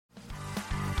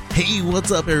Hey,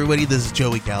 what's up, everybody? This is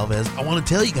Joey Galvez. I want to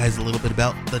tell you guys a little bit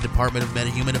about the Department of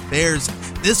Meta-Human Affairs.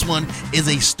 This one is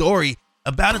a story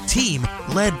about a team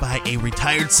led by a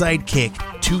retired sidekick,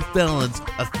 2 felons,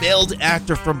 a failed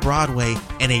actor from Broadway,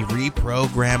 and a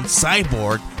reprogrammed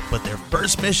cyborg. But their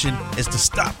first mission is to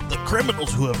stop the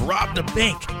criminals who have robbed a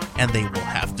bank, and they will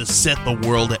have to set the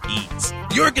world at ease.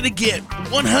 You're going to get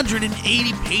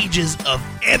 180 pages of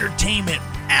entertainment,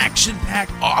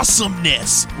 action-packed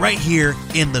awesomeness right here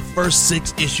in the first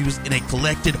 6 issues in a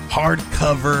collected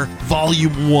hardcover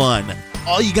volume 1.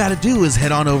 All you got to do is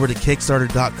head on over to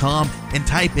Kickstarter.com and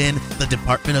type in the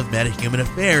Department of Meta-Human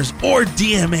Affairs or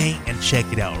DMA and check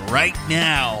it out right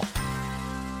now.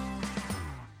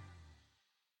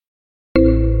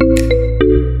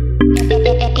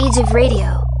 Age of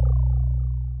Radio.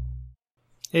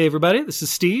 Hey everybody, this is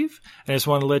Steve. I just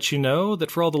want to let you know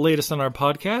that for all the latest on our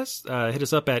podcast, hit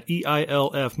us up at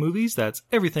EILF Movies. That's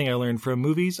Everything I Learned from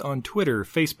Movies on Twitter,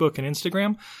 Facebook, and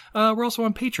Instagram. We're also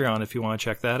on Patreon if you want to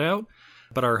check that out.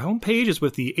 But our homepage is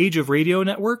with the Age of Radio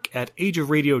Network at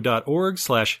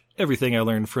ageofradio.org/Everything I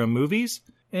Learned from Movies.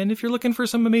 And if you're looking for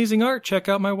some amazing art, check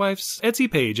out my wife's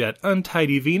Etsy page at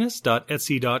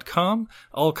untidyvenus.etsy.com.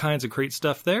 All kinds of great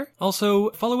stuff there.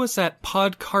 Also, follow us at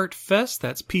PodCartFest,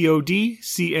 that's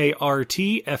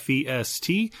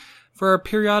PodCartFest, for our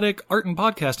periodic art and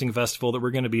podcasting festival that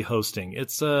we're going to be hosting.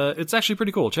 It's actually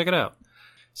pretty cool. Check it out.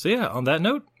 So yeah, on that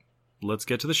note, let's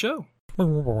get to the show.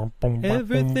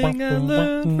 Everything I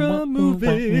learned from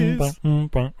movies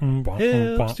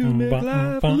helps to make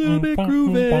life a little bit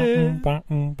groovy.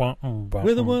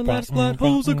 With a one-liner plot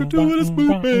holes and gratuitous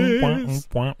movies.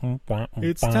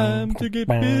 It's time to get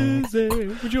busy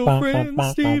with your friend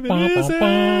Steve and Izzy.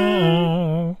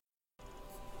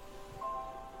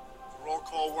 Roll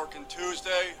call working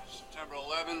Tuesday, September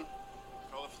 11.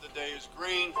 Color for the day is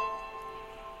green.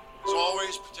 As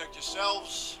always, protect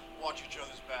yourselves. Watch each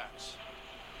other's backs.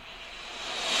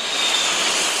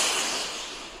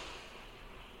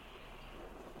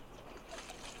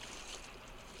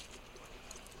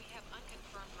 We have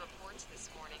unconfirmed reports this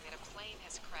morning that a plane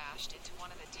has crashed into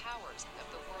one of the towers of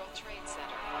the World Trade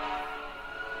Center.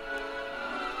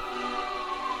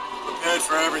 Prepared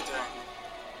for everything.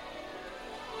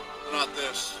 But not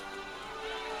this.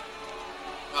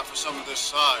 Not for something this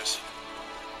size.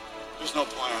 There's no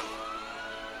plan.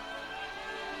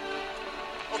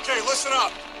 Okay, listen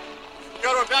up. We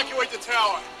gotta evacuate the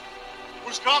tower.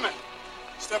 Who's coming?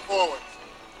 Step forward.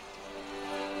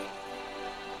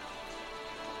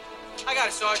 I got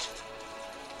it, Sarge.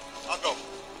 I'll go.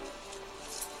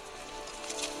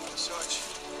 Sarge.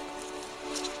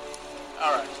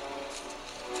 All right.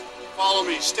 Follow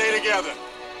me. Stay together.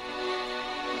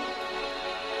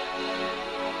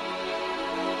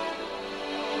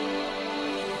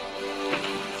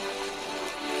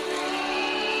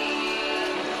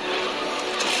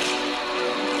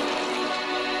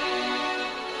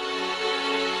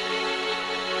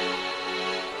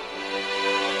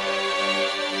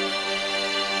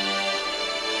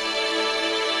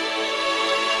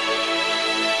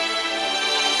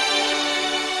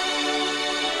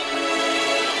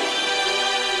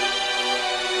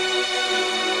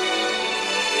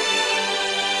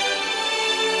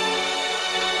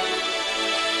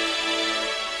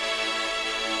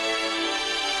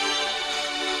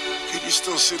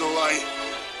 Still see the light.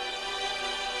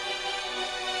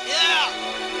 Yeah!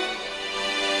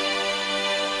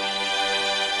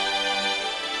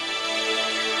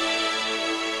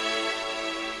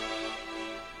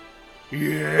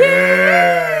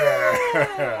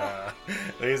 Yeah!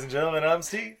 Ladies and gentlemen, I'm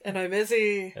Steve. And I'm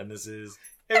Izzy. And this is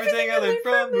Everything I Learned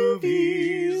from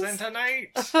Movies. And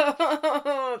tonight...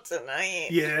 Tonight.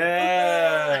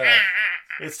 Yeah!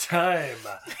 It's time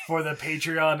for the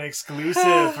Patreon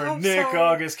exclusive for Nick sorry.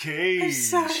 August Cage. I'm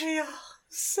sorry, y'all.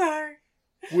 Sorry.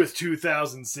 With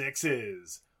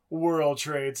 2006's World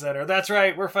Trade Center. That's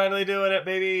right, we're finally doing it,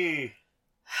 baby.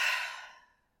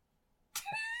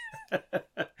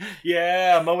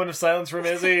 Yeah, a moment of silence from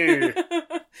Izzy.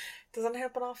 Doesn't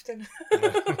happen often.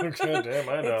 God damn,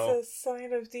 I know. It's a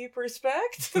sign of deep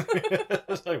respect.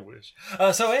 I wish.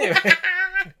 So anyway...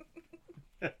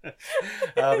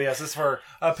 yes, this is for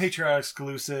a Patreon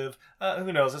exclusive.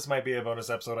 Who knows? This might be a bonus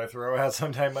episode I throw out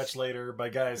sometime much later.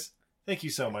 But guys, thank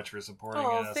you so much for supporting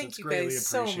us. Thank it's you greatly guys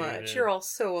so appreciated. much. You're all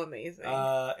so amazing.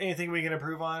 Anything we can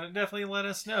improve on, definitely let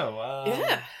us know.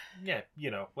 Yeah,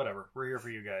 you know, whatever. We're here for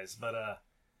you guys. But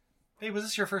hey, was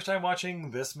this your first time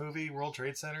watching this movie, World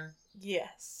Trade Center?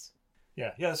 Yes.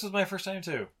 Yeah, this was my first time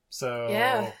too. So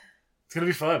yeah, it's gonna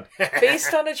be fun.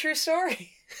 Based on a true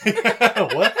story.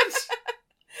 What?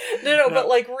 No, but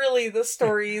like really the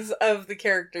stories of the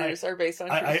characters are based on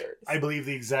true stories. I believe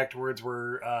the exact words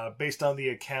were based on the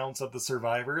accounts of the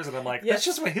survivors, and I'm like, Yes. that's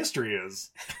just what history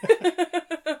is.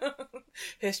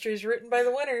 History's written by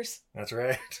the winners. That's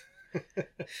right.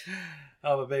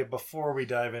 Oh, but babe, before we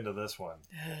dive into this one,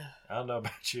 I don't know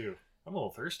about you. I'm a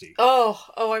little thirsty. Oh,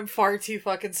 I'm far too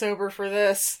fucking sober for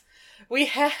this. We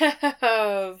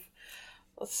have,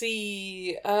 let's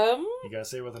see, You gotta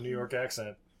say it with a New York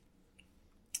accent.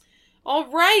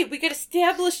 alright, we got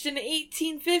established in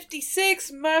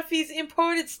 1856, Murphy's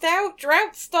Imported Stout,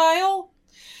 drought style.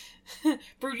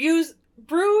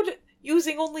 Brewed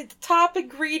using only the top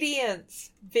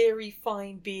ingredients. Very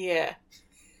fine beer.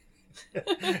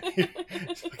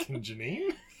 Fucking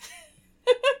Janine?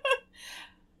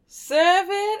 Serve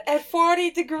it at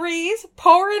 40 degrees,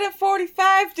 pour it at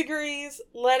 45 degrees,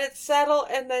 let it settle,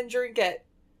 and then drink it.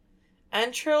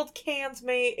 Untrilled cans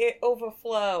may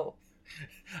overflow.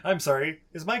 I'm sorry,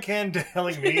 is my can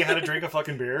telling me how to drink a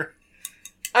fucking beer?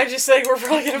 I'm just saying we're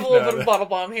probably gonna have a little No, bit of bottle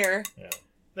bomb here. Yeah,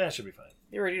 that should be fine.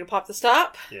 You ready to pop the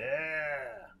stop?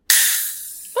 Yeah.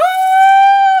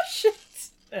 Oh, shit!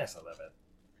 That's not that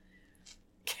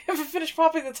bad. Haven't finished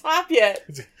popping the top yet.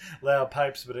 Loud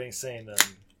pipes, but ain't saying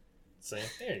nothing.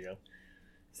 There you go.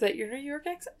 Is that your New York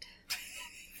accent?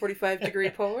 45 degree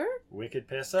pour. Wicked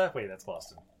piss up. Wait, that's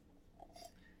Boston.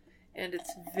 And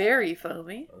it's very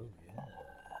foamy. Oh, yeah.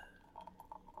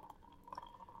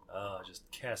 Oh, just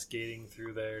cascading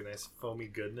through there. Nice foamy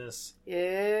goodness.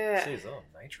 Yeah. Say, is that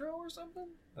nitro or something?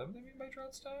 Is that what they mean by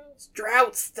drought style?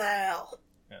 Drought style.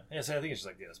 Yeah, so I think it's just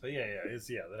like this. But yeah, it's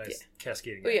the nice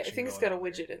cascading. Oh yeah, I action think it's going got a on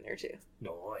widget in there too.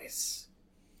 there. Nice.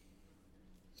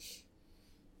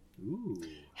 Ooh.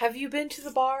 Have you been to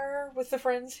the bar with the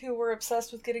friends who were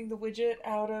obsessed with getting the widget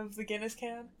out of the Guinness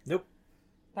can? Nope.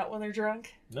 Not when they're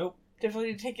drunk? Nope.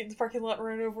 Definitely take it in the parking lot and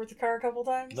run it over with the car a couple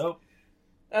times? Nope.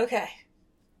 Okay.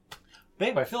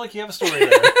 Babe, I feel like you have a story there.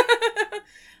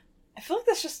 I feel like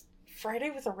that's just Friday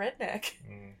with a redneck.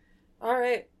 Mm.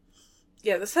 Alright.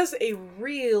 Yeah, this has a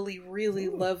really, really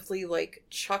lovely, like,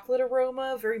 chocolate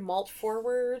aroma, very malt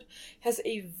forward. Has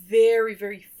a very,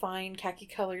 very fine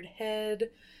khaki-colored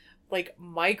head, like,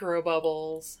 micro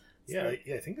bubbles. Yeah,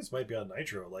 I think this might be on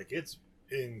nitro. Like, it's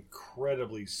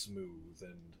incredibly smooth,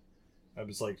 and I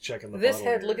was, like, checking the This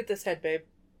bottle head, here. look at this head, babe.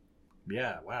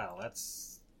 Yeah, wow,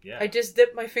 that's... Yeah. I just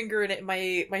dipped my finger in it.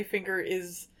 My finger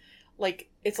is, like,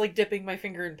 it's like dipping my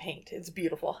finger in paint. It's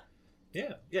beautiful.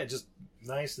 Yeah, just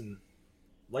nice and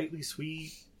lightly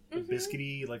sweet,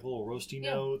 biscuity, like little roasty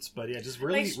Yeah. notes, but yeah, just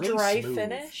really, Nice really dry smooth.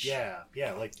 finish. Yeah,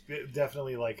 like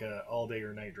definitely like a all day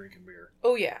or night drinking beer.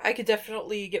 Oh yeah, I could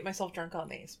definitely get myself drunk on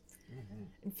these. Mm-hmm.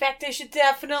 In fact, I should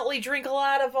definitely drink a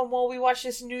lot of them while we watch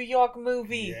this New York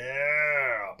movie.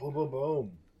 Yeah, boom, boom,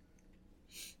 boom.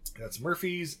 That's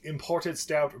Murphy's Imported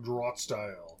Stout Draught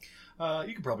Style.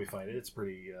 You can probably find it. It's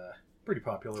pretty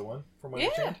popular one, from what I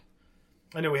understand.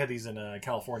 I know we had these in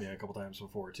California a couple times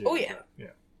before too. Oh, yeah. but, yeah.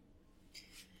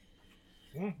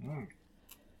 Mm-hmm.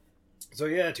 So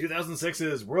yeah,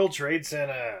 2006's World Trade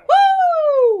Center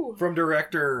Woo! from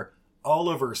director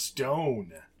Oliver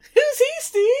Stone. Who's he,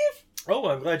 Steve? Oh,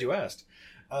 I'm glad you asked.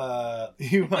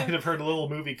 You might have heard a little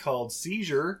movie called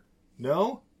Seizure.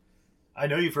 No? I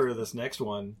know you've heard of this next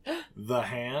one. The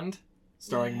Hand,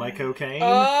 starring Mike O'Kane.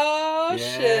 Oh, yeah,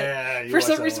 shit. you For watched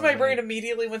some that reason, one, my brain right?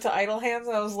 immediately went to Idle Hands,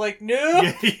 and I was like, no!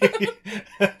 I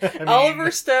mean,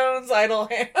 Oliver Stone's Idle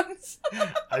Hands.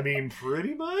 I mean,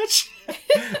 pretty much.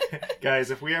 Guys,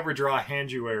 if we ever draw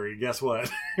Handuary, guess what?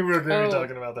 We're going to be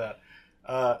talking about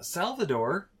that.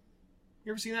 Salvador.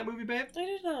 You ever seen that movie, babe? I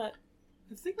did not.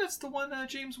 I think that's the one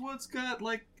James Woods got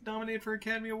nominated for an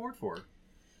Academy Award for.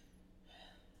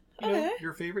 You know, Okay.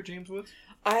 your favorite James Woods?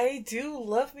 I do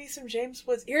love me some James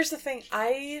Woods. Here's the thing,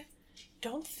 I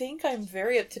don't think I'm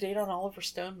very up to date on Oliver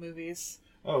Stone movies.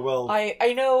 Oh, well.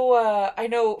 I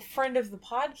know friend of the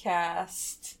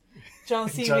podcast, John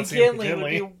C. John C. McGinley, would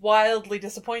McGinley. be wildly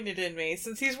disappointed in me,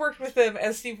 since he's worked with him,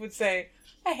 as Steve would say,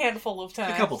 a handful of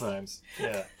times. A couple times.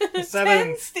 Yeah.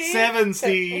 Seven, Steve. Seven,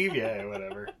 Steve. Yeah,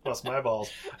 whatever. Plus my balls.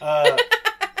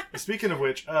 Speaking of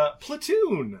which,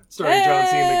 Platoon, starring John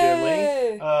C.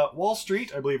 Hey! McGinley. Wall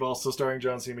Street, I believe, also starring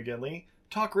John C. McGinley.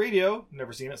 Talk Radio,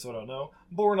 never seen it, so I don't know.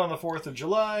 Born on the 4th of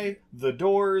July, The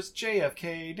Doors,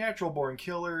 JFK, Natural Born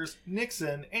Killers,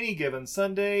 Nixon, Any Given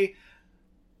Sunday.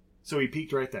 So he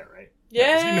peaked right there, right?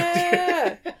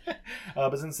 Yeah!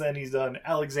 But since then, he's done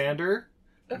Alexander,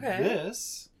 Okay.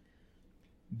 this,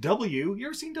 W. You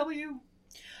ever seen W?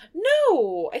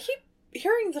 No! I keep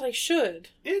hearing that I should.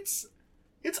 It's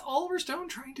It's Oliver Stone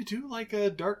trying to do like a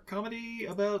dark comedy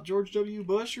about George W.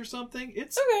 Bush or something.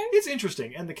 It's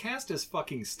interesting, and the cast is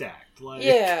fucking stacked. Like,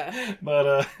 yeah.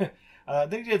 But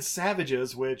they did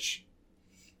Savages, which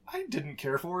I didn't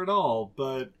care for at all.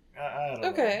 But I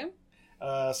don't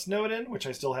know. Snowden, which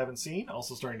I still haven't seen,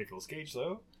 also starring Nicolas Cage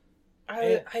though.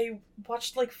 I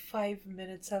watched like 5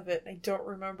 minutes of it. I don't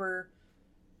remember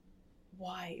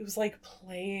why. It was like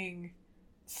playing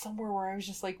somewhere where I was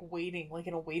just like waiting, like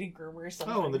in a waiting room or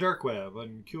something. Oh, on the dark web,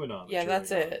 on QAnon. Yeah,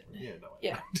 that's it. Yeah, no.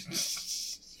 Yeah.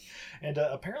 And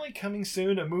apparently coming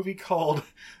soon, a movie called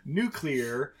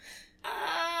Nuclear.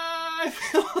 I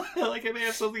feel like it may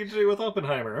have something to do with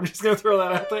Oppenheimer. I'm just going to throw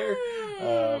that out there. I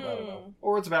don't know.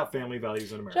 Or it's about family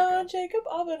values in America. John Jacob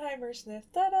Oppenheimer sniff.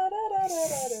 Da da da da da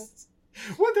da da.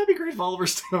 Wouldn't that be great if Oliver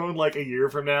Stone, like a year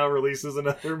from now, releases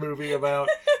another movie about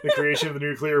the creation of the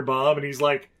nuclear bomb, and he's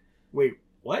like, wait,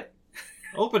 what?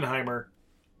 Oppenheimer?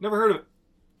 Never heard of it.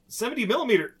 70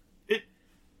 millimeter. $1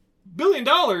 billion?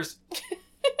 Oh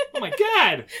my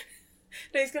god!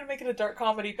 No, he's gonna make it a dark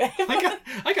comedy, babe.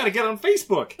 I gotta get on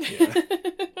Facebook.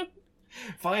 Yeah.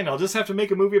 Fine, I'll just have to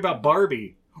make a movie about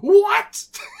Barbie. What?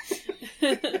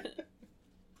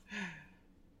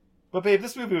 But babe,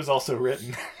 this movie was also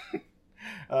written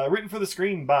for the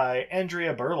screen by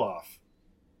Andrea Berloff.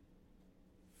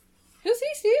 Who's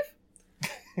he,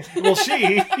 Steve? Well,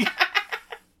 she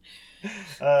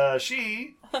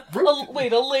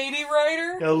wait, a lady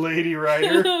writer? A lady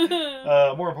writer.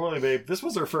 More importantly, babe, this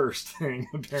was her first thing,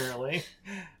 apparently.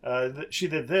 She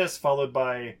did this, followed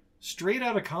by Straight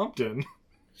Outta Compton,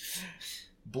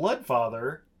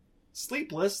 Bloodfather,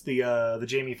 Sleepless, the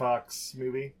Jamie Foxx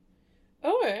movie.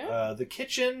 Oh, yeah. The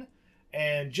Kitchen,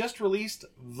 and just released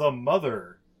The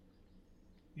Mother.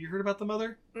 You heard about The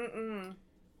Mother? Mm-mm.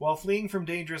 While fleeing from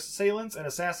dangerous assailants, an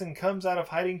assassin comes out of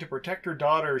hiding to protect her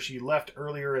daughter she left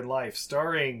earlier in life,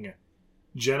 starring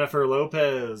Jennifer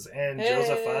Lopez and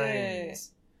Joseph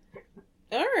Fiennes.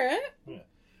 All right. Yeah.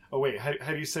 Oh, wait, how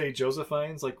do you say Joseph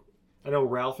Fiennes? Like, I know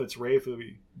Ralph, it's Rafe, it would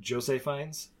be Joseph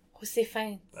Fiennes? Joseph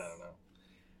Fiennes. I don't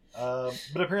know.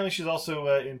 But apparently she's also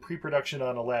in pre-production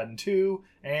on Aladdin 2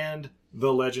 and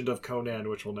The Legend of Conan,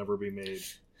 which will never be made.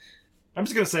 I'm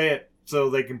just going to say it so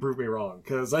they can prove me wrong,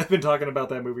 because I've been talking about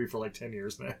that movie for like 10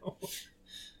 years now.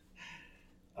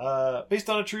 Based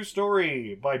on a true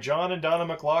story by John and Donna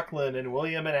McLaughlin and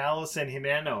William and Allison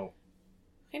Jimeno.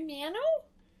 Jimeno?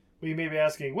 Well, you may be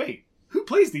asking, wait, who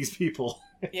plays these people?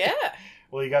 Yeah.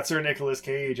 Well, you got Sir Nicolas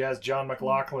Cage as John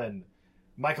McLaughlin,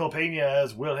 Michael Pena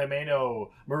as Will Jimeno,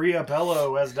 Maria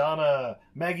Bello as Donna,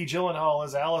 Maggie Gyllenhaal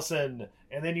as Allison,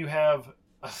 and then you have,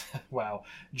 wow,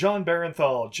 John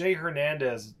Barenthal, Jay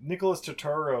Hernandez, Nicholas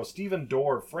Turturro, Stephen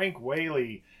Dorff, Frank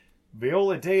Whaley,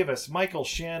 Viola Davis, Michael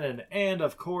Shannon, and,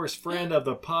 of course, friend of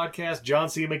the podcast, John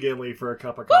C. McGinley for a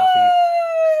cup of coffee.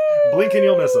 Blink and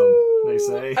you'll miss him, they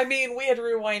say. I mean, we had to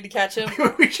rewind to catch him.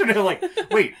 We should have, like,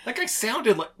 wait, that guy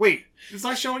sounded like, wait, it's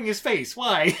not showing his face,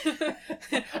 why?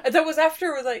 That was after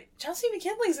it was like, John C.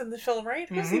 McGinley's in the film, right?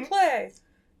 Who's he play?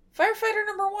 Firefighter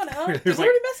number 1, huh? Did we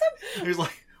already miss him? He was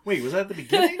like, wait, was that at the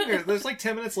beginning? There's like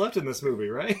 10 minutes left in this movie,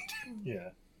 right? Yeah.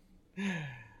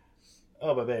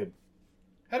 Oh, but babe,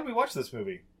 how did we watch this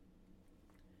movie?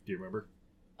 Do you remember?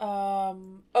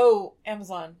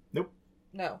 Amazon. Nope.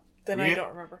 No. Then I don't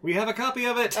remember. We have a copy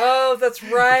of it. Oh, that's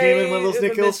right. It came in one of those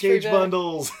Nicolas Cage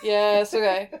bundles. Yes,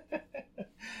 okay.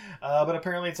 But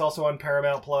apparently it's also on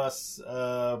Paramount Plus,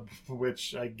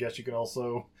 which I guess you can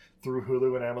also through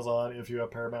Hulu and Amazon if you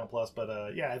have Paramount Plus.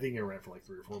 But yeah, I think you can rent for like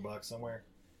 $3 or $4 somewhere.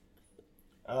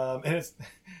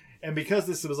 And because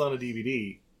this was on a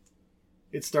DVD,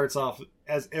 it starts off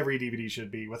as every DVD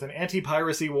should be with an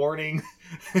anti-piracy warning,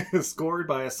 scored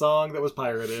by a song that was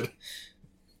pirated.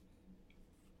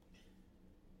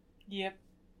 Yep.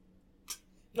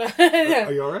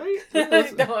 Are you alright?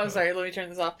 No, I'm sorry. Let me turn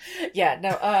this off. Yeah,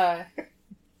 no,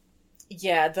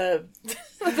 yeah, the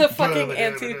fucking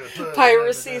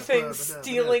anti-piracy thing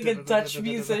stealing a Dutch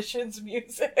musician's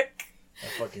music.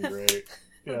 That's fucking great.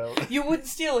 You know. You wouldn't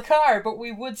steal a car, but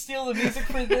we would steal the music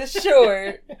for this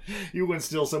short. You wouldn't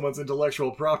steal someone's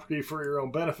intellectual property for your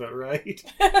own benefit, right?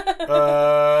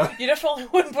 You definitely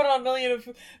wouldn't put on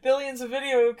billions of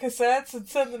video cassettes and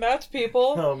send them out to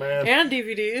people. Oh, man. And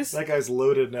DVDs. That guy's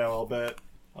loaded now, I'll bet.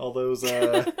 All those,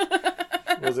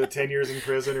 was it 10 years in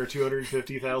prison or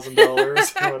 $250,000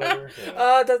 or whatever?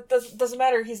 Yeah. That doesn't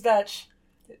matter. He's Dutch.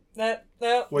 No,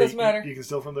 doesn't matter. You can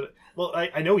steal from the... Well,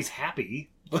 I know he's happy.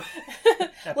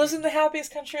 Lives in the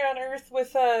happiest country on earth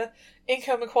with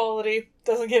income equality.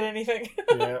 Doesn't get anything.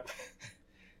 Yeah.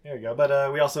 There you go.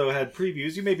 But we also had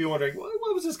previews. You may be wondering,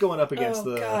 what was this going up against?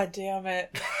 God damn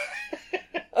it.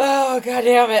 Oh, god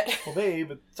damn it. Well,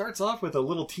 babe, it starts off with a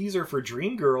little teaser for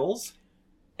Dreamgirls.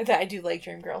 I do like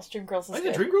Dreamgirls. Dreamgirls is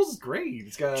good. Dreamgirls is great.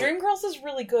 It's got Dreamgirls is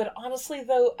really good. Honestly,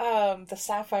 though, the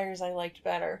Sapphires I liked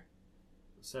better.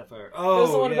 Sapphire. It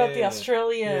was the one about the yeah.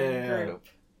 Australian Yeah. group.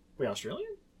 Wait,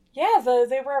 Australian? Yeah,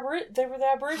 they were the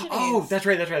Aborigines. Oh, that's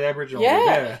right. The Aboriginal. Yeah.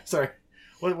 Yeah. Sorry.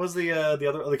 What was the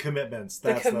other? The Commitments.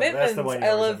 That's Commitments. That's the one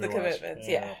I love always the have to watch. Commitments.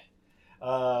 Yeah.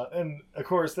 And of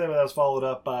course, then that was followed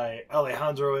up by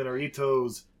Alejandro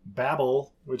Inarritu's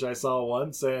Babel, which I saw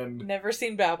once, and Never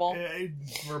seen Babel. I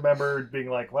remember being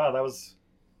like, "Wow, what was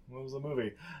the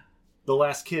movie?" The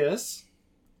Last Kiss,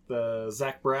 the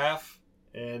Zach Braff,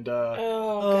 and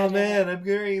Oh man, I'm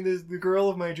marrying the girl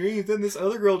of my dreams. Then this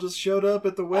other girl just showed up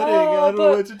at the wedding. Oh, and I don't know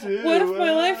but what to do. What if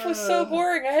my life was so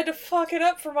boring I had to fuck it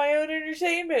up for my own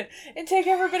entertainment and take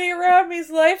everybody around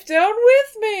me's life down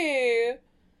with me?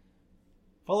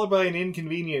 Followed by an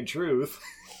inconvenient truth.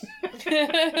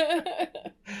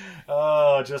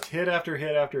 Just hit after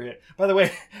hit after hit. By the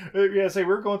way,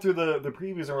 we're going through the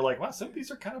previews and we're like, wow, some of these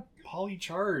are kind of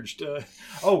poly-charged.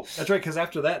 Oh, that's right, because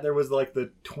after that there was like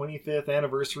the 25th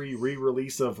anniversary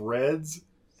re-release of Reds,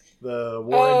 the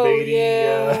Warren Beatty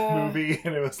movie,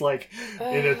 and it was like,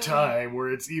 in a time where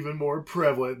it's even more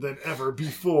prevalent than ever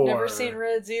before. Never seen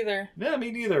Reds either. Yeah,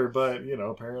 me neither, but,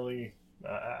 apparently,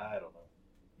 I don't know.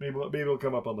 Maybe it'll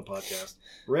come up on the podcast.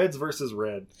 Reds versus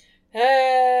Red.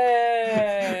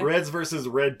 Hey! Reds versus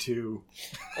Red 2.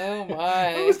 Oh I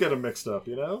my. always get them mixed up,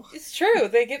 It's true.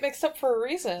 They get mixed up for a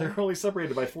reason. They're only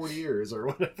separated by 40 years or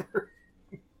whatever.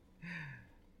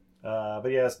 But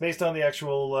yeah, it's based on the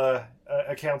actual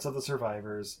accounts of the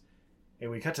survivors. And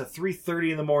we cut to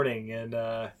 3:30 in the morning,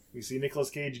 and we see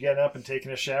Nicolas Cage getting up and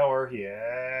taking a shower.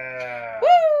 Yeah!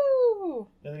 Woo!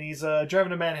 And then he's driving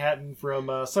to Manhattan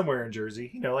from somewhere in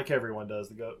Jersey. Like everyone does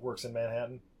that works in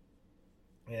Manhattan.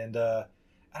 And, I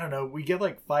don't know, we get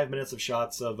like 5 minutes of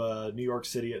shots of New York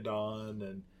City at dawn,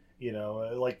 and,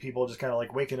 like people just kind of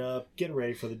like waking up, getting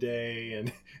ready for the day,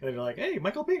 and they're like, hey,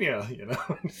 Michael Pena,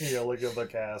 look at the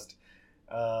cast.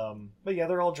 But yeah,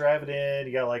 they're all driving in.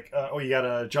 You got you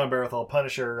got John Barathol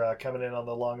Punisher coming in on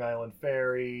the Long Island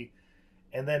Ferry.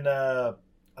 And then,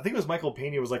 I think it was Michael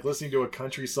Pena was like listening to a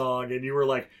country song, and you were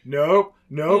like, nope,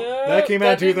 that came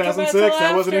out in 2006.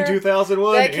 That wasn't in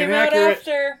 2001. That came out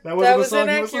after. That wasn't the song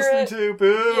he was listening to.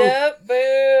 Boo. Yep,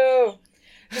 boo.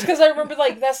 Just because I remember, I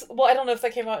don't know if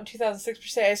that came out in 2006 per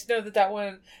se. I just know that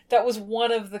was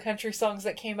one of the country songs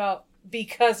that came out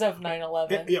because of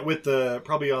 9/11. Yeah, with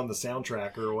probably on the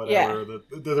soundtrack or whatever.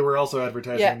 Yeah. They were also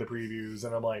advertising the previews,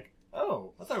 and I'm like,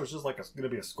 oh, I thought it was just like going to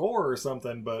be a score or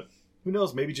something, but who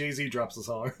knows? Maybe Jay-Z drops a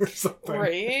song or something.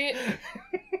 Right.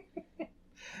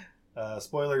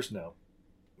 Spoilers, no.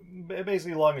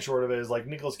 Basically, long and short of it is like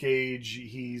Nicolas Cage,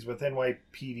 he's with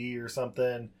NYPD or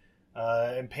something,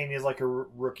 and Pena is like a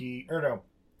rookie, or no.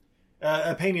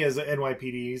 Pena is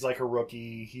NYPD. He's like a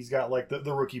rookie. He's got like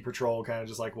the rookie patrol kind of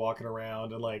just like walking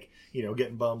around and like,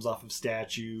 getting bums off of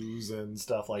statues and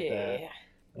stuff like that.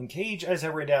 And Cage, I just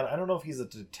have written down, I don't know if he's a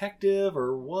detective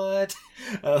or what.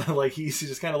 Like he's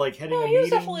just kind of like heading a meeting. He was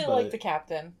definitely like the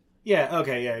captain. Yeah,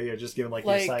 okay, yeah, just giving like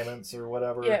the assignments or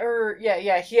whatever.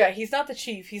 Yeah, he's not the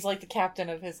chief. He's like the captain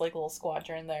of his like little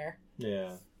squadron there.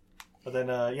 Yeah. But then,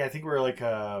 I think we're like,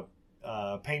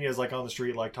 Pena's like on the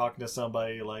street, like talking to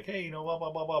somebody, like, hey, blah,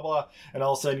 blah, blah, blah, blah. And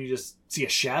all of a sudden you just see a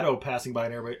shadow passing by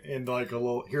and everybody, and like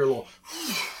hear a little,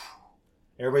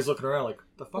 everybody's looking around like,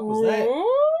 the fuck was that?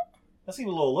 That seemed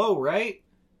a little low, right?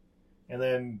 And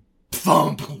then,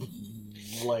 thump!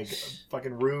 Like,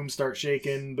 fucking rooms start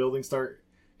shaking, buildings start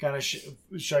kind of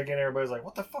shaking, everybody's like,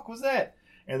 what the fuck was that?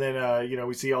 And then,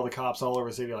 we see all the cops all over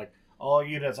the city, like, all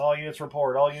units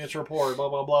report, blah,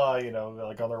 blah, blah,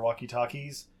 like on their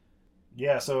walkie-talkies.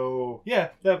 Yeah, so,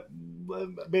 that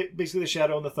basically the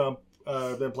shadow and the thump,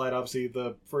 then implied, obviously,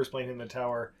 the first plane hitting the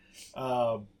tower.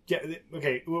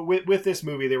 Okay, with this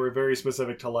movie, they were very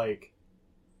specific to, like,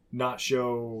 not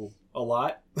show a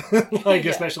lot, like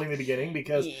especially in the beginning,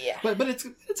 because but it's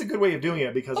a good way of doing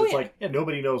it, because like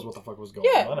nobody knows what the fuck was going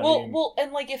on. Well,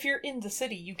 and like if you're in the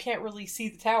city, you can't really see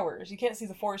the towers, you can't see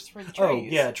the forest for the trees. Oh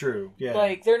yeah, true. Yeah,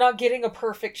 like they're not getting a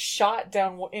perfect shot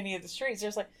down any of the streets.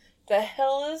 There's like, the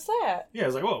hell is that? Yeah,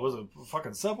 it's like, what was it, a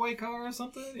fucking subway car or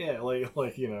something? Yeah,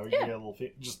 like you get a little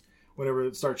just whenever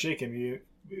it starts shaking, you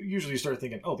usually start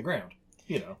thinking, oh, the ground.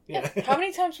 How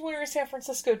many times when we were in San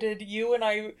Francisco did you and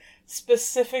I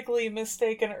specifically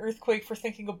mistake an earthquake for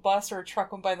thinking a bus or a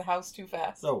truck went by the house too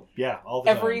fast? Oh, yeah, all the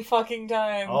time. Every fucking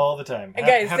time. All the time. And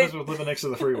guys, happens with living next to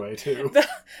the freeway, too.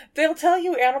 They'll tell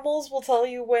you, animals will tell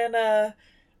you when an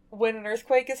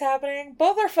earthquake is happening.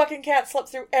 Both our fucking cats slept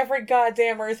through every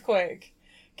goddamn earthquake.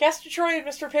 Castor Troy and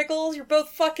Mr. Pickles, you're both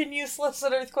fucking useless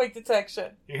at earthquake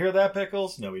detection. You hear that,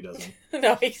 Pickles? No, he doesn't.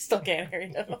 No, he still can't hear you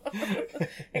now.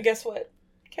 And guess what?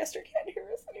 Castor can't hear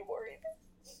us anymore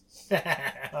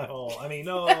either. Oh, I mean,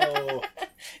 no.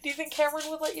 Do you think Cameron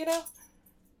would let you know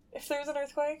if there was an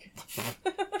earthquake?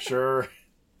 Sure.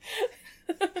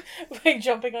 Like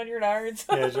jumping on your nards.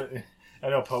 Yeah, I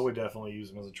know Poe would definitely use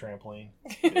him as a trampoline.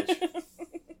 Bitch.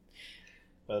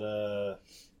 But,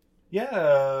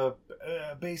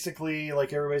 basically,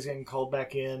 like, everybody's getting called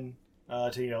back in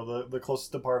to, you know, the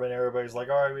closest department. Everybody's like,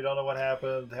 all right, we don't know what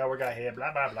happened, how we got hit,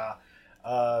 blah, blah,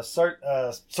 blah.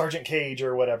 Sergeant Cage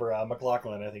or whatever,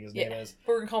 McLaughlin, I think his name is.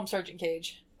 We're going to call him Sergeant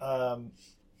Cage.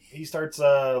 He starts,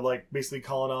 basically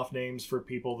calling off names for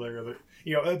people that are,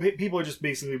 people are just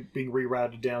basically being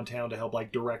rerouted downtown to help,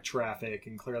 like, direct traffic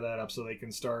and clear that up so they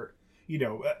can start,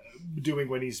 doing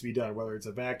what needs to be done, whether it's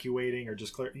evacuating or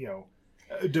just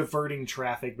diverting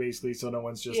traffic, basically, so no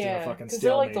one's just in a fucking stalemate. Because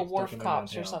they're like the wharf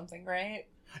cops or something, right?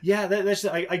 Yeah, that's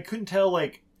I couldn't tell,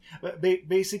 like,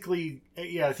 basically,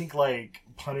 I think, like,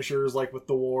 Punishers, like, with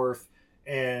the wharf,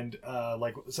 and,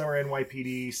 like, some are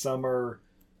NYPD, some are,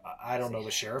 I don't know,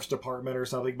 the sheriff's department or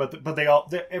something, but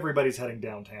everybody's heading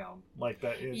downtown, like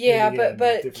that.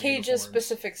 But Cage's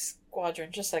specific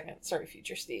squadron. Just a second, sorry,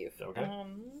 Future Steve. Okay.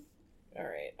 All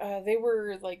right. They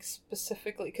were like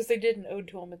specifically because they did an ode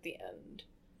to him at the end.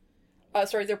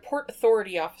 Sorry, they're Port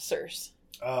Authority officers.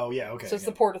 Oh yeah, okay. So it's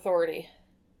the Port Authority.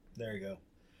 There you go.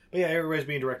 But yeah, everybody's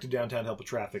being directed downtown to help with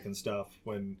traffic and stuff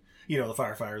when the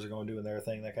firefighters are going doing their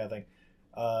thing, that kind of thing.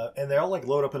 And they all like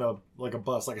load up in a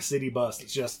bus, like a city bus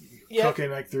that's just cooking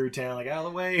like through town, like out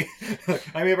of the way.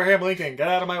 I'm Abraham Lincoln, get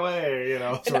out of my way, And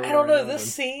I don't know,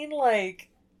 this scene like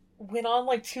went on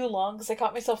like too long because I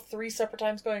caught myself 3 separate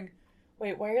times going,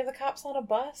 "Wait, why are the cops on a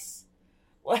bus?"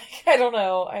 Like, I don't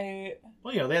know.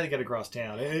 Well, they had to get across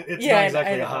town. It's not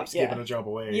exactly a hop, skip, and a jump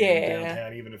away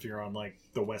downtown, even if you're on, like,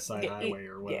 the West Side Highway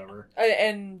or whatever. Yeah.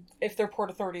 And if they're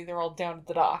Port Authority, they're all down at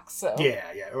the docks, so... Yeah.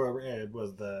 Or it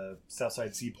was the South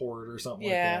Side Seaport or something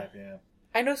like that, yeah.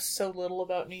 I know so little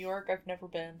about New York. I've never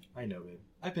been. I know, babe.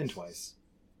 I've been twice.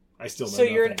 I still know So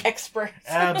you're nothing. an expert.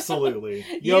 Absolutely.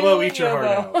 Yobo, eat your Yobo. heart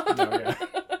out. No, yeah.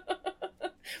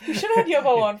 We should have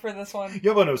Yobo on for this one.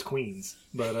 Yobo knows Queens,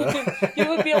 but he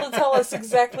would be able to tell us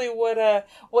exactly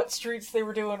what streets they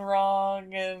were doing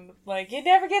wrong, and like you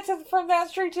never get from that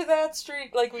street to that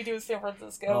street like we do in San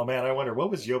Francisco. Oh man, I wonder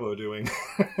what was Yobo doing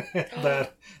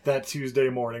that Tuesday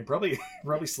morning? Probably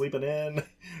sleeping in.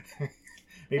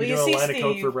 Maybe doing a line of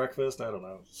coke for breakfast. I don't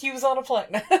know. He was on a plane.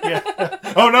 Yeah.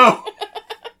 Oh no.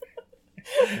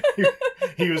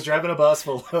 He was driving a bus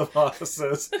full of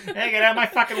officers. Hey, get out of my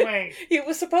fucking way! He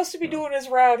was supposed to be doing his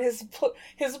route.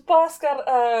 His boss got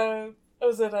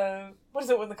what is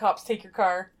it when the cops take your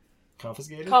car?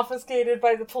 Confiscated? Confiscated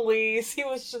by the police. He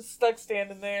was just stuck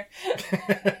standing there.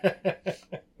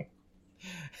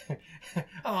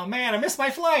 Oh man, I missed my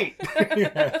flight!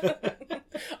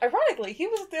 Ironically, he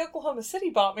was at the Oklahoma City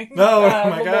bombing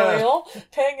my memorial, God.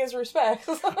 paying his respects.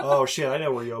 Oh shit, I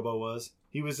know where Yobo was.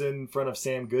 He was in front of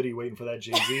Sam Goody waiting for that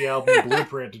Jay-Z album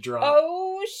Blueprint to drop.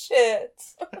 Oh shit.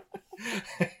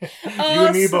 You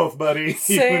and me both, buddy.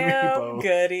 Sam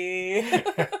Goody.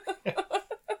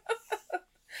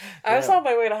 I was on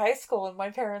my way to high school and my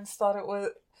parents thought it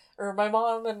was, or my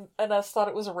mom and us thought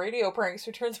it was a radio prank, so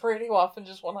we turned the radio off and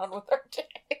just went on with our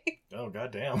day. Oh,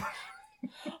 goddamn.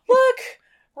 Look!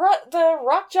 The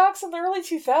rock jocks in the early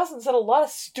 2000s had a lot of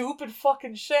stupid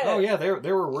fucking shit. Oh yeah, they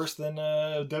were worse than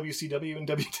WCW and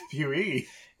WWE.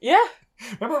 Yeah.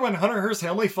 Remember when Hunter Hearst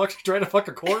Helmsley tried to fuck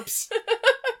a corpse?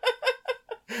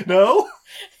 No?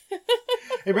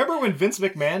 Hey, remember when Vince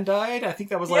McMahon died? I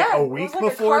think that was like a week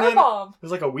before. It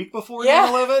was like a week before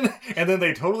 9/11, and then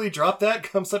they totally dropped that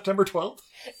come September 12th.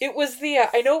 It was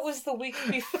I know it was the week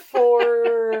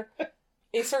before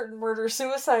a certain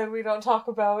murder-suicide we don't talk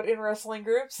about in wrestling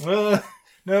groups. No,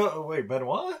 wait,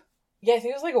 Benoit? Yeah, I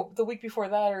think it was like the week before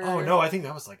that. Or... Oh, no, I think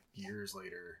that was like years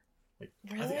later. Like,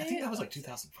 really? I think that was like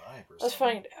 2005 or something. Let's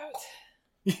find out.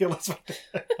 Yeah, let's find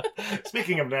out.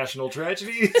 Speaking of national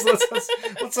tragedies,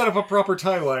 let's set up a proper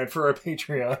timeline for our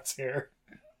Patreons here.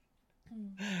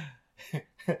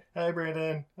 Hi,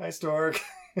 Brandon. Hi, Stork.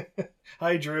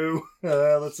 Hi, Drew.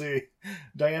 Let's see.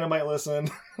 Diana might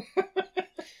listen.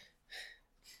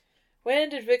 When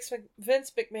did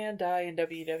Vince McMahon die in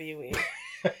WWE?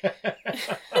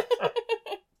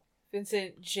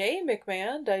 Vincent J.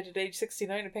 McMahon died at age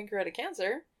 69 of pancreatic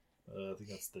cancer. I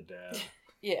think that's the dad.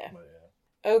 Yeah. But,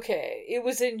 yeah. Okay. It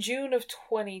was in June of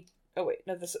 20... Oh, wait.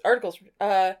 No, this article's...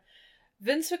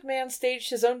 Vince McMahon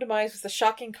staged his own demise with a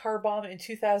shocking car bomb in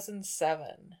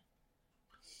 2007.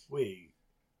 Wait.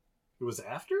 It was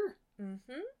after?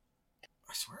 Mm-hmm.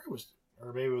 I swear it was,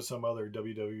 or maybe it was some other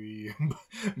WWE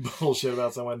bullshit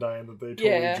about someone dying that they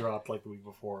totally dropped like the week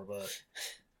before, but...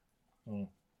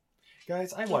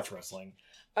 Guys, I watch wrestling.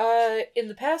 In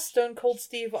the past, Stone Cold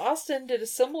Steve Austin did a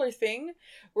similar thing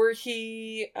where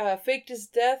he faked his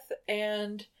death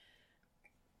and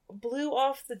blew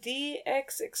off the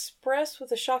DX Express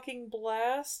with a shocking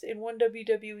blast in one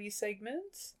WWE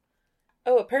segment.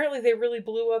 Oh, apparently they really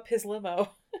blew up his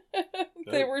limo.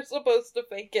 They were supposed to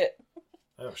fake it.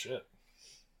 Oh, shit.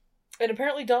 And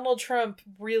apparently Donald Trump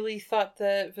really thought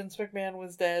that Vince McMahon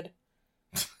was dead.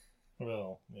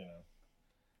 Well, you know.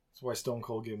 That's why Stone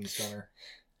Cold gave him the stunner.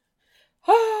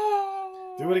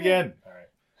 Do it again. All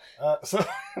right. So,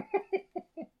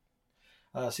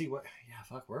 see what? Yeah,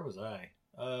 fuck. Where was I?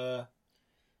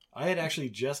 I had actually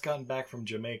just gotten back from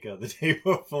Jamaica the day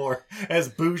before, as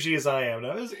bougie as I am.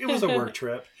 Now, it was a work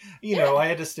trip. You know, I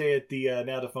had to stay at the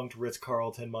now defunct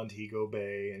Ritz-Carlton Montego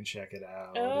Bay and check it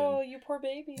out. Oh, you poor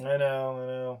baby. I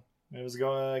know. It was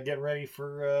getting ready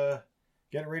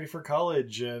for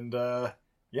college, and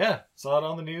yeah, saw it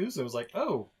on the news. And was like,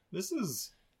 oh, this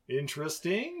is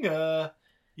interesting.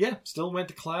 Yeah, still went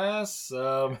to class.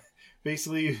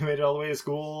 Basically made it all the way to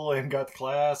school and got to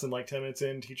class, and like 10 minutes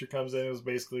in, teacher comes in. It was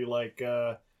basically like,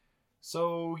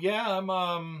 so yeah,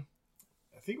 I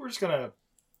think we're just gonna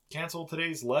cancel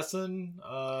today's lesson.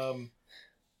 And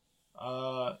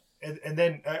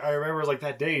then I remember it was like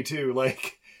that day too,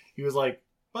 like he was like,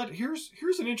 but here's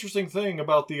an interesting thing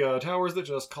about the towers that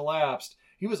just collapsed.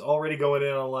 He was already going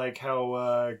in on like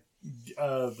how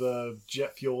the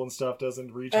jet fuel and stuff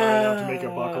doesn't reach high enough to make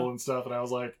it buckle and stuff, and I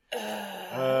was like,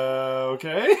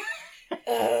 okay.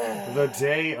 The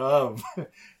day of. To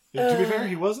be fair,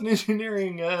 he was an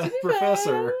engineering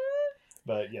professor.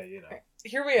 But yeah, you know.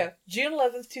 Here we go. June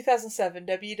 11th, 2007.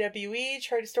 WWE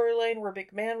tried a storyline where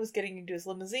McMahon was getting into his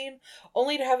limousine,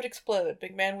 only to have it explode.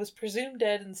 McMahon was presumed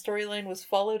dead, and the storyline was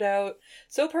followed out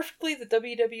so perfectly that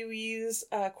WWE's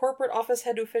corporate office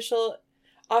had to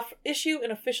issue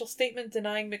an official statement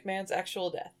denying McMahon's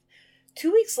actual death.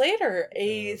 2 weeks later,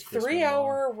 a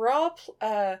 3-hour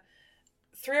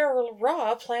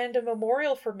Raw planned a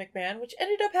memorial for McMahon, which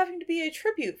ended up having to be a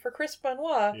tribute for Chris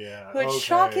Benoit, who had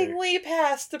shockingly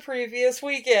passed the previous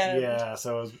weekend. Yeah,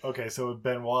 so it was, okay, so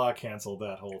Benoit canceled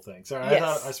that whole thing. Sorry,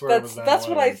 yes, I swear it was that's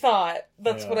what I thought.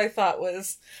 That's what I thought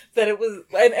was that it was,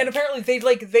 and apparently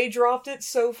they dropped it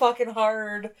so fucking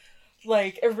hard.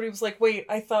 Like everybody was like, "Wait,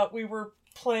 I thought we were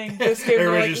playing this game."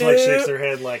 Everybody just like shakes their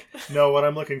head, like, "No, what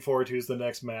I'm looking forward to is the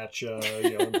next match,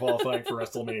 in qualifying for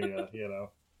WrestleMania." You know.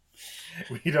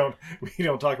 We don't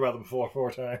talk about them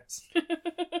four times.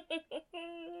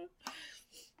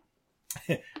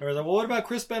 I was like, well, what about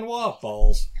Chris Benoit?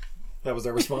 Balls. That was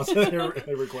their response to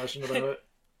every question about it.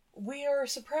 We are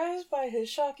surprised by his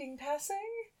shocking passing,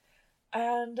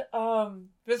 and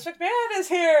Vince McMahon is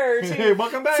here to,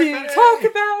 welcome back, to talk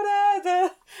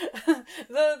about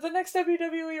the next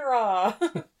WWE Raw.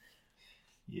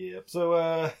 Yep.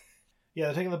 So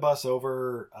they're taking the bus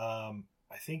over.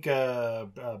 I think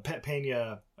Pet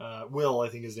Pena, Will, I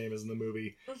think his name is in the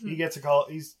movie. Mm-hmm. He gets a call.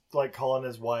 He's like calling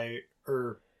his wife,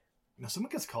 or no,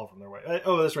 someone gets a call from their wife.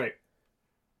 Oh, that's right.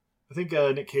 I think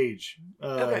Nick Cage.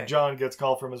 John gets a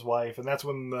call from his wife, and that's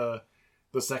when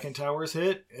the second towers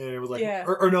hit, and it was like,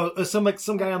 or no, some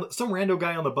rando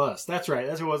guy on the bus. That's right.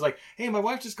 That's who was like, hey, my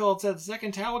wife just called and said the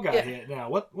second tower got hit. Now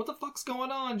what the fuck's going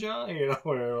on, John? You know,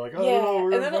 we're like, oh no,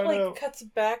 we're and then it cuts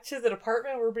back to the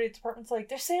department where everybody at the department's like,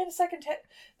 they're saying a second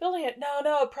building it.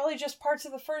 No, probably just parts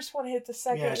of the first one hit the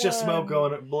second. Yeah, it's just smoke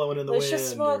blowing in the wind. It's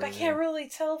just smoke. I can't really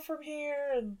tell from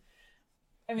here, and.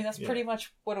 I mean, that's pretty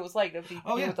much what it was like. Nobody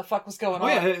knew what the fuck was going on.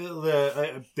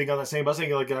 I think on that same bus,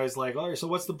 the guy's like, all right, so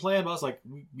what's the plan? Boss, like,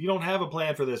 we don't have a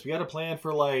plan for this. We got a plan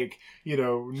for, like,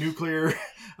 nuclear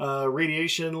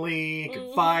radiation leak,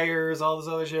 fires, all this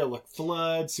other shit, like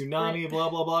flood, tsunami, blah,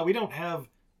 blah, blah. We don't have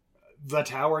the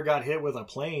tower got hit with a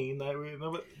plane.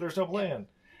 There's no plan.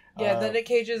 Yeah, then Nick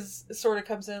Cage sort of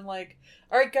comes in like,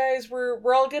 all right, guys,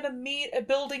 we're all going to meet at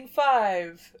Building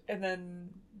 5. And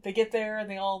then they get there and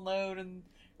they all unload and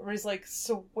everybody's like,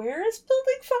 so where is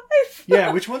Building 5?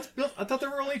 Yeah, which one's built? I thought there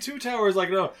were only 2 towers.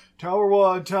 Like, no, Tower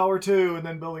 1, Tower 2, and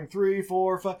then Building 3,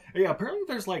 4, 5. Yeah, apparently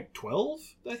there's like 12,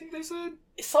 I think they said.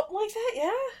 Something like that,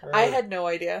 yeah. I had no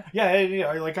idea. Yeah,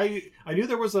 I knew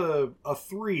there was a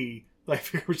 3,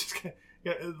 like, it was just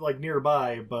like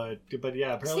nearby, but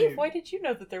yeah, apparently. Steve, why did you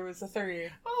know that there was a 3?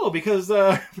 Oh, because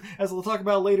as we'll talk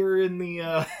about later in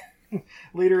the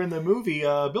movie,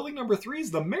 building number 3 is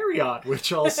the Marriott,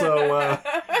 which also,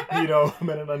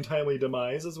 met an untimely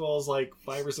demise, as well as like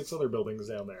 5 or 6 other buildings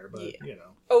down there. But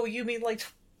Oh, you mean like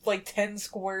like 10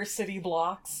 square city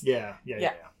blocks. Yeah.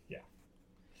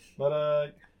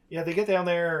 But they get down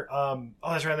there.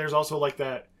 That's right. There's also like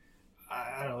that.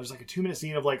 I don't know. There's like a 2-minute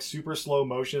scene of like super slow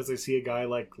motion as they see a guy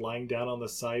like lying down on the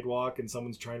sidewalk and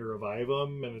someone's trying to revive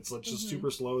him, and it's like just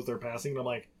super slow as they're passing. And I'm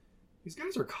like, these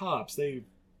guys are cops. They've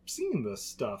seen this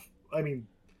stuff. I mean,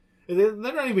 they're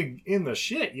not even in the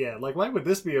shit yet. Like, why would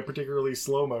this be a particularly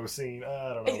slow-mo scene?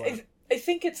 I don't know. I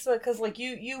think it's because, like,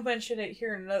 you mentioned it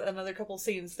here in another couple of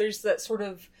scenes. There's that sort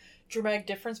of dramatic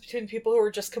difference between people who are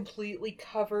just completely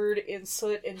covered in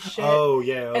soot and shit. Oh,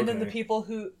 yeah, okay. And then the people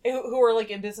who are, like,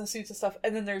 in business suits and stuff.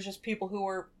 And then there's just people who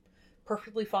are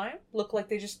perfectly fine. Look like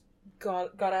they just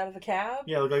got out of the cab.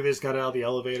 Yeah, look like they just got out of the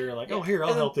elevator and like, oh, here,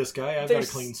 I'll help this guy. I've got a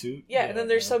clean suit. Yeah, and then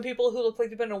there's some people who look like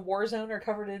they've been in a war zone or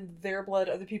covered in their blood,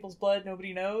 other people's blood,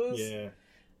 nobody knows. Yeah.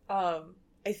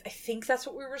 I think that's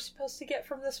what we were supposed to get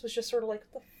from this, was just sort of like,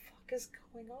 what the fuck is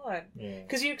going on?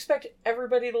 Because you expect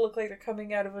everybody to look like they're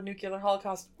coming out of a nuclear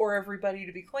holocaust, or everybody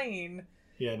to be clean.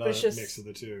 Yeah, not a mix of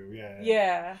the two. Yeah.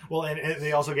 Yeah. Well, and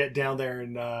they also get down there,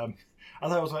 and I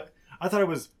thought it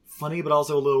was funny, but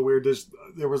also a little weird.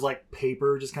 There was like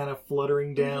paper just kind of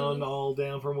fluttering down, all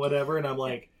down from whatever, and I'm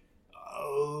like,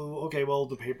 oh, okay, well,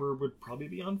 the paper would probably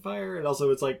be on fire, and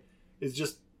also it's like, it's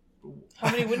just. How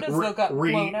many windows though got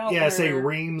blown out? Yeah, say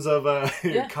reams of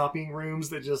copying rooms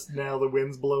that just now the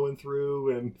wind's blowing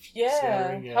through and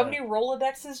scattering. Yeah. How many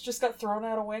Rolodexes just got thrown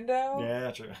out a window? Yeah,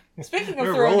 true. Speaking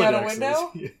of throwing out a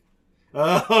window.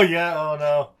 Oh yeah, oh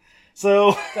no.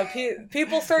 So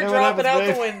people start dropping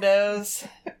out the windows.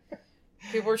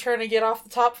 People are trying to get off the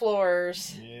top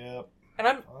floors. Yep. And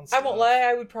I won't lie,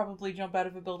 I would probably jump out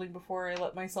of a building before I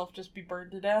let myself just be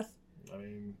burned to death. I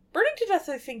mean, burning to death,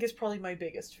 I think, is probably my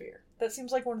biggest fear. That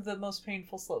seems like one of the most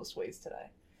painful, slowest ways to die.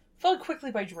 Followed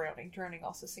quickly by drowning. Drowning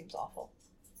also seems awful.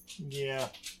 Yeah.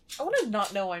 I want to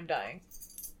not know I'm dying.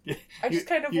 I just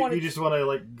kind of want to... You just want to,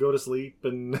 like, go to sleep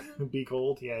and be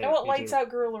cold? Yeah, I want lights out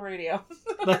guerrilla radio.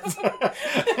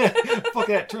 Fuck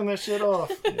that, turn that shit off.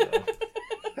 Yeah.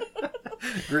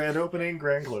 Grand opening,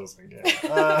 grand closing.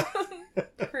 Yeah.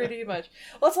 Pretty much.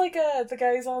 Well, it's like the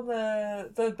guys on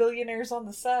the billionaires on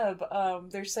the sub.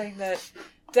 They're saying that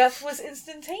death was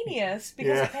instantaneous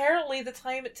because apparently the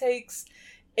time it takes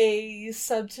a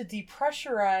sub to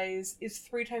depressurize is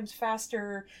 3 times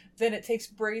faster than it takes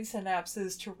brain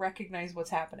synapses to recognize what's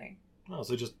happening. Oh,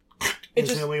 so just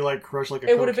instantly like crush like a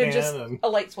Coke can. It would have been just a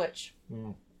light switch.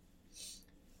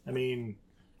 I mean,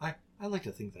 I like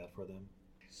to think that for them.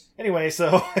 Anyway,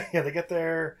 so they get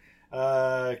there.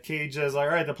 Cage is like,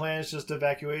 all right, the plan is just to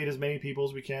evacuate as many people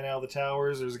as we can out of the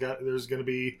towers. There's going to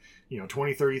be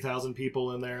 20,000-30,000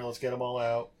 people in there. Let's get them all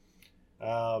out.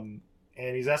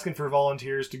 And he's asking for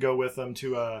volunteers to go with them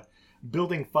to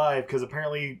Building 5 because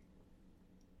apparently,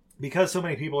 because so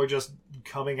many people are just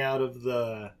coming out of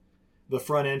the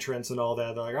front entrance and all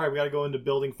that, they're like, all right, we got to go into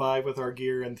Building 5 with our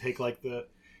gear and take like the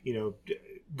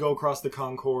go across the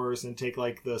concourse and take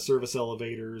like the service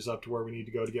elevators up to where we need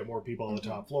to go to get more people on the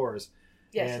top floors.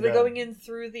 Yeah, so they're going in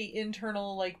through the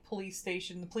internal like police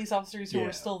station. The police officers who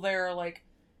are still there are like,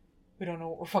 we don't know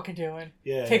what we're fucking doing.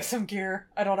 Yeah, take some gear.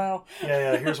 I don't know.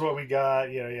 Yeah. Here's what we got.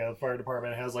 The fire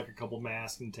department has like a couple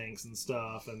masks and tanks and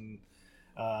stuff, and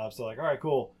so like, all right,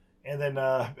 cool. And then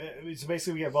so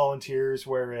basically we get volunteers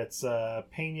where it's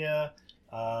Pena,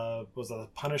 was a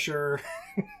Punisher.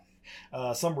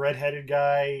 Some redheaded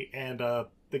guy, and the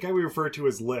guy we refer to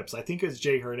as Lips. I think it's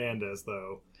Jay Hernandez,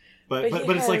 though. But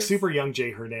it's like super young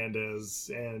Jay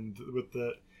Hernandez, and with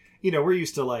the, we're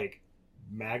used to like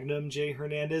Magnum Jay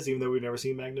Hernandez, even though we've never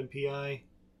seen Magnum P.I.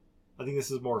 I think this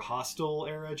is more Hostile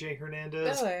era Jay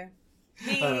Hernandez. Really?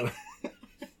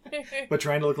 But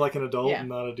trying to look like an adult and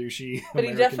not a douchey But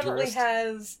American he definitely tourist.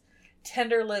 has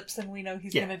tender lips, and we know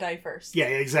he's going to die first. Yeah,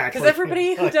 exactly. Because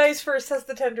everybody who dies first has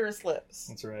the tenderest lips.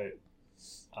 That's right.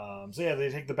 So yeah, they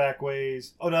take the back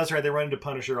ways. Oh no, that's right. They run into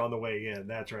Punisher on the way in.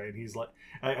 That's right. He's like,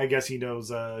 I guess he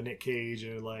knows Nick Cage,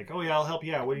 and like, oh yeah, I'll help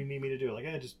you out. What do you need me to do? Like,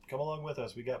 yeah, just come along with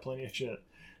us. We got plenty of shit.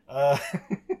 And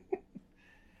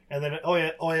then, oh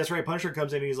yeah, that's right. Punisher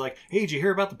comes in and he's like, hey, did you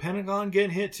hear about the Pentagon getting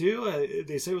hit too?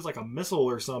 They say it was like a missile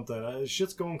or something.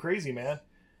 Shit's going crazy, man.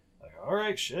 Like, all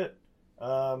right, shit.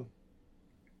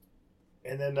 And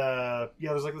then,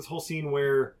 there's like this whole scene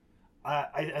where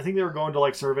I think they were going to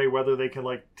like survey whether they can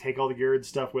like take all the gear and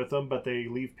stuff with them, but they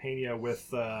leave Pena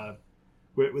with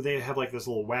they have like this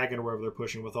little wagon or wherever they're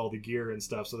pushing with all the gear and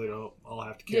stuff, so they don't all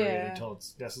have to carry it until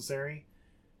it's necessary.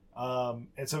 And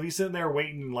so he's sitting there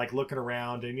waiting, like looking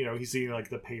around, and he's seeing like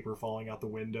the paper falling out the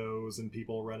windows and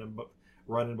people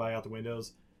running by out the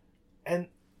windows, and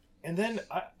then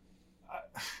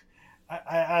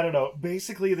I don't know.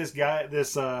 Basically, this guy,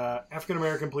 this African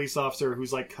American police officer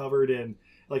who's like covered in,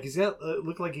 like he's got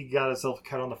looked like he got himself a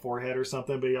cut on the forehead or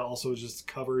something, but he also is just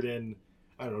covered in,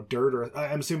 I don't know, dirt or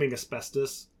I'm assuming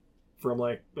asbestos from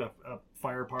like a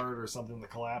fire part or something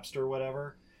that collapsed or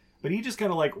whatever. But he just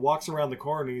kind of like walks around the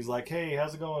corner and he's like, "Hey,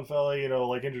 how's it going, fella?" You know,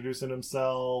 like introducing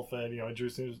himself and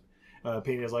introducing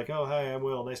Pena's like, "Oh, hi, I'm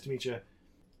Will. Nice to meet you."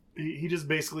 He just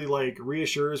basically like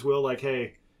reassures Will like,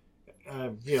 "Hey,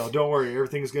 don't worry,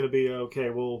 everything's gonna be okay.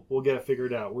 We'll get it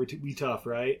figured out. We tough,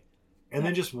 right?" And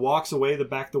then just walks away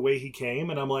the way he came,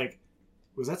 and I'm like,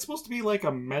 was that supposed to be like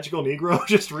a magical Negro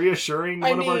just reassuring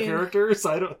one of our characters?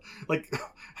 I don't like.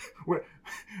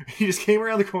 He just came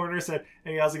around the corner, said,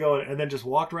 "Hey, how's it going?" and then just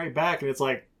walked right back, and it's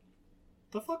like,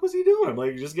 the fuck was he doing?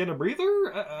 Like, just getting a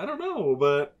breather? I don't know,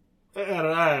 but I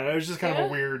don't know. It was just kind of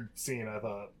a weird scene, I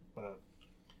thought,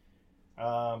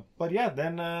 but yeah,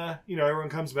 then everyone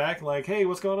comes back like, "Hey,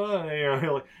 what's going on?"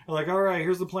 And, like, "All right,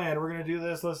 here's the plan. We're gonna do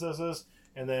this,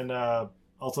 and then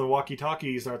also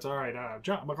walkie-talkie starts. "All right,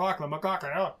 John McLaughlin,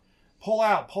 pull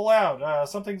out.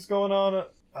 Something's going on.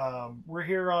 We're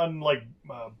here on like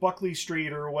Buckley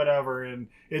Street or whatever, and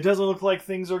it doesn't look like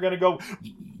things are gonna go."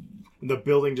 And the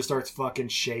building just starts fucking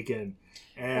shaking.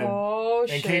 And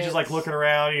Cage is like looking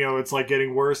around, it's like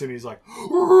getting worse, and he's like,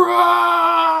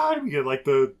 "Run!" We get like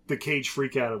the Cage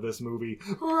freak out of this movie.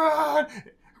 Run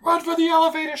for the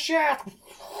elevator shaft.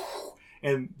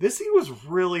 And this scene was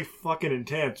really fucking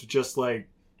intense. Just like,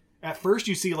 at first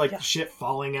you see like shit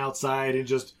falling outside and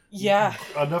just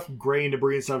enough gray and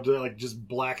debris and stuff to like just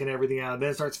blacken everything out. And then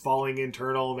it starts falling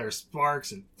internal, and there's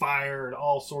sparks and fire and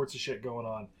all sorts of shit going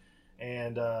on.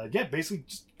 And basically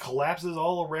just collapses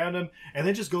all around him, and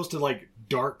then just goes to like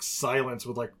dark silence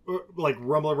with like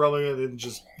rumbling, and then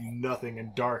just nothing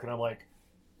and dark. And I'm like,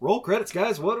 roll credits,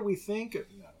 guys. What do we think?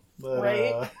 But,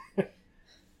 right.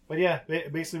 But yeah,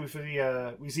 basically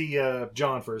we see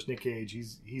John first, Nick Cage.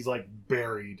 He's like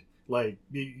buried, like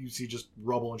you see just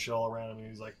rubble and shit all around him, and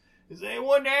he's like, "Is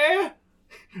anyone there?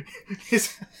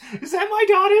 Is that my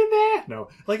daughter in there? No,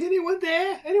 like anyone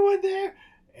there? Anyone there?"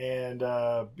 And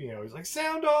he's like,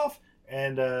 "Sound off."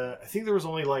 And I think there was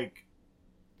only like,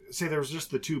 say there was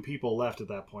just the two people left at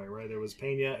that point, right? There was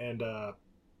Pena and I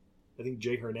think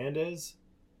Jay Hernandez.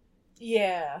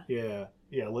 Yeah,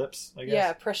 Lips, I guess.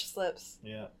 Yeah, Precious Lips.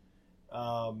 Yeah.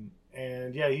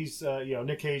 And yeah, he's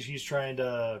Nick Cage, he's trying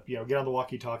to get on the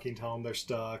walkie-talkie and tell them they're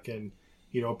stuck, and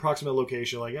approximate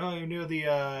location, like, "Oh, you're near the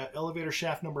elevator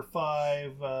shaft number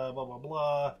 5, blah blah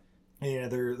blah." Yeah,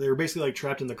 they're basically like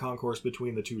trapped in the concourse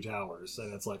between the two towers,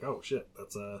 and it's like, oh shit,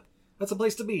 that's a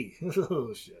place to be.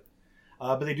 Oh shit.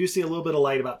 But they do see a little bit of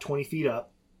light about 20 feet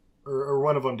up, or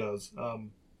one of them does.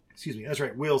 Excuse me, that's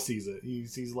right. Will sees it. He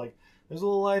sees like, there's a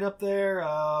little light up there.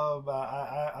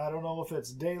 I don't know if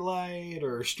it's daylight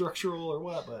or structural or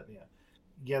what, but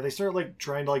yeah. They start like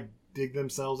trying to like dig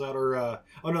themselves out, or oh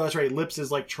no, that's right. Lips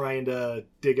is like trying to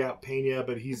dig out Pena,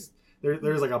 but he's.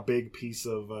 There's like a big piece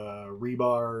of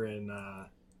rebar and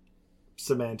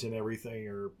cement and everything,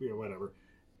 or whatever.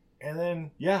 And then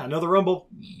another rumble.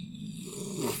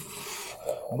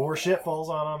 More shit falls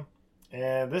on them,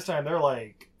 and this time they're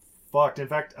like fucked. In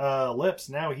fact, Lips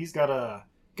now he's got a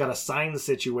sign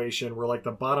situation where like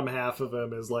the bottom half of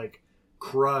him is like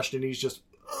crushed, and he's just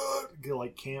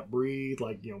like can't breathe,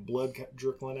 like blood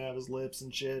trickling out of his lips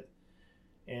and shit.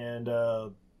 And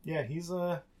he's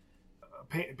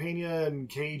Pena and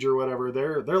Cage or whatever,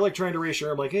 they're like trying to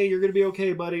reassure him, like, "Hey, you're gonna be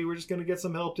okay, buddy. We're just gonna get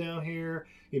some help down here.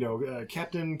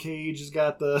 Captain Cage has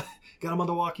got him on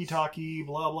the walkie-talkie,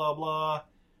 blah blah blah."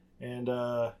 And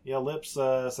Lips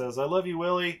says, "I love you,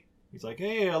 Willie." He's like,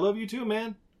 "Hey, I love you too,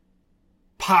 man."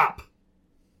 Pop.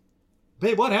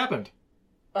 Babe, what happened?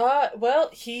 Well,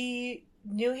 he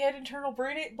knew he had internal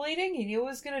bleeding. He knew he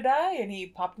was gonna die, and he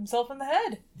popped himself in the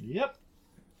head. Yep.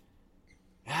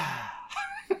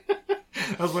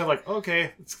 I was like,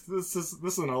 okay, this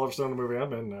is an Oliver Stone movie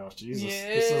I'm in now. Jesus,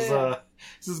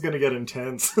 this is gonna get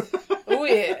intense. Oh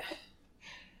yeah.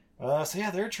 So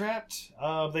they're trapped.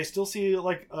 They still see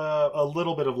like a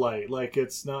little bit of light. Like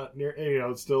it's not near,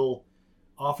 it's still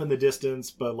off in the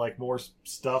distance, but like more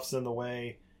stuff's in the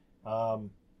way. And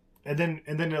then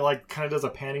it like kind of does a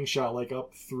panning shot like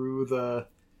up through the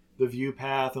view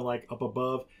path and like up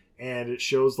above, and it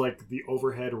shows like the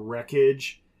overhead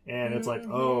wreckage. And it's like,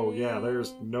 oh, yeah,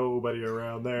 there's nobody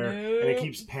around there. Nope. And it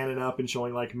keeps panning up and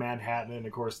showing, like, Manhattan. And,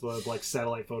 of course, the, like,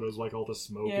 satellite photos, like, all the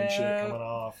smoke and shit coming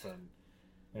off. And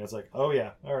it's like, oh,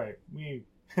 yeah, all right.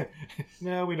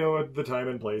 Now we know the time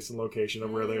and place and location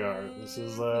of where they are. This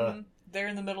is, They're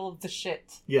in the middle of the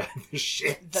shit. Yeah, the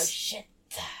shit. The shit.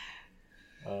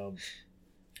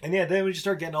 And yeah, then we just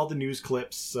start getting all the news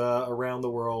clips around the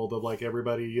world of like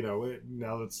everybody, you know,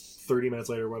 now it's 30 minutes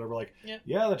later or whatever, like,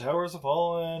 yeah, the towers have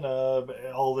fallen,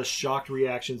 all the shocked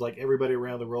reactions, like everybody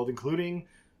around the world, including,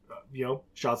 you know,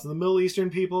 shots of the Middle Eastern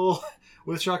people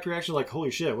with shocked reactions, like,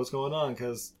 holy shit, what's going on?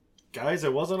 Because, guys,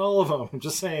 it wasn't all of them. I'm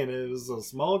just saying, it was a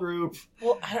small group.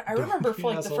 Well, I remember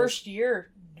for like the first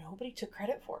year, nobody took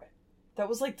credit for it. That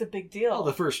was like the big deal. Oh,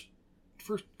 the first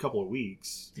couple of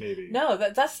weeks, maybe. No, I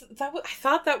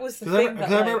thought that was the thing.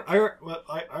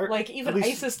 Like even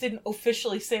ISIS didn't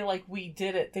officially say like we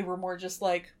did it. They were more just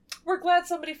like, we're glad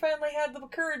somebody finally had the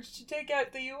courage to take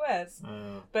out the U.S.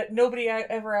 But nobody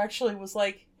ever actually was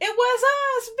like, it was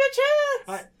us,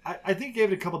 bitches. I think it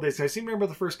gave it a couple days. I seem to remember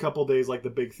the first couple of days, like the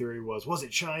big theory was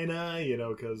it China? You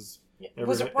know, because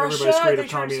was it Russia? They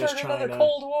tried to start another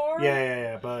Cold War.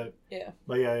 But then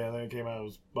it came out it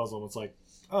was Muslim. It's like,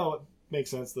 oh, it makes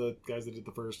sense. The guys that did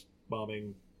the first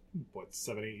bombing,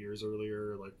 7-8 years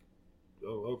earlier, like,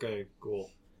 oh, okay, cool,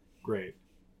 great.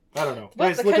 I don't know.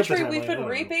 But the country we've been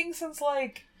reaping since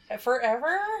like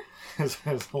forever. as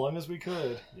long as we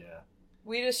could, yeah.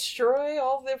 We destroy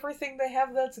everything they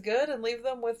have that's good and leave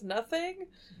them with nothing.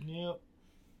 Yep.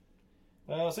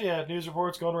 So yeah, news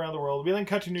reports going around the world. We then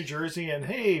cut to New Jersey, and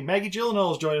hey, Maggie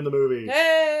Gyllenhaal's joining the movie.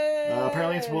 Hey!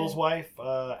 Apparently it's Will's wife,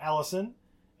 Allison,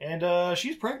 and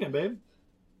she's pregnant, babe.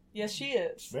 Yes, she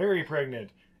is. Very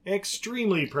pregnant.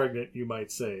 Extremely pregnant, you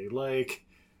might say. Like,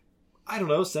 I don't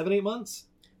know, 7-8 months?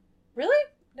 Really?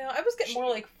 No, I was getting more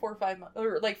like 4 or 5 months,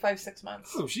 or like 5-6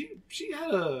 months. Oh, she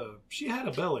had a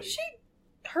belly.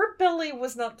 Her belly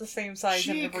was not the same size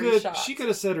in every shot. She could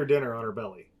have set her dinner on her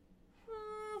belly.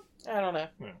 I don't know.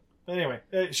 Yeah. But anyway,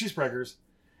 she's preggers.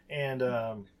 And,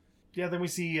 then we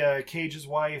see Cage's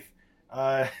wife.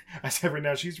 I said right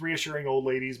now, she's reassuring old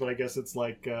ladies, but I guess it's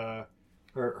like her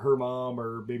mom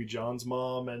or maybe John's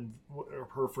mom and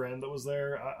her friend that was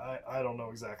there. I don't know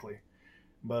exactly.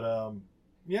 But,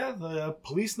 the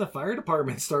police and the fire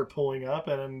department start pulling up,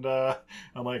 and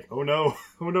I'm like, oh no,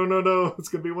 it's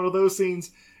gonna be one of those scenes.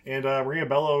 And Maria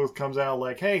Bello comes out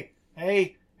like, hey,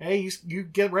 you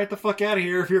get right the fuck out of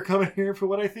here if you're coming here for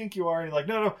what I think you are. And you're like,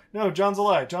 no, John's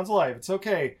alive, it's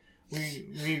okay.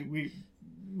 We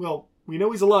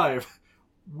know he's alive.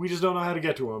 We just don't know how to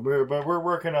get to him, but we're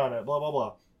working on it. Blah blah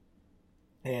blah.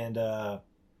 And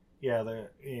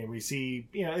we see,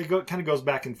 it kind of goes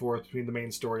back and forth between the main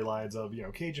storylines of,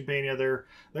 Cage and Pena.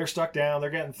 They're stuck down. They're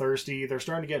getting thirsty. They're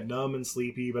starting to get numb and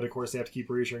sleepy, but of course they have to keep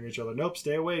reassuring each other. Nope,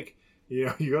 stay awake.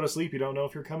 You go to sleep. You don't know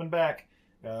if you're coming back.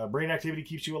 Brain activity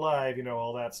keeps you alive.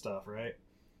 All that stuff, right?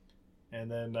 And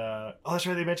then, that's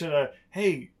right. They mentioned,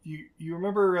 hey, you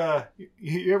remember,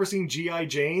 you ever seen G.I.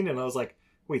 Jane? And I was like,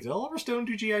 wait, did Oliver Stone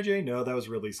do G.I. Jane? No, that was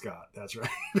Ridley Scott. That's right.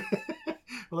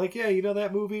 Like, yeah,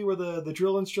 that movie where the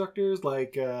drill instructors,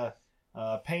 like,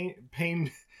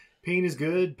 pain is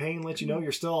good. Pain lets you know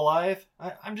you're still alive.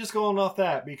 I'm just going off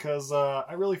that because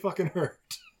I really fucking hurt.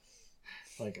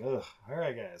 Like, ugh. All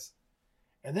right, guys.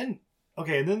 And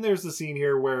then there's the scene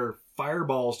here where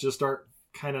fireballs just start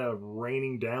kind of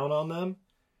raining down on them.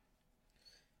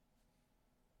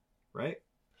 Right?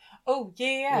 Oh,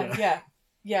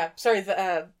 yeah.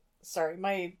 Sorry,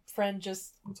 my friend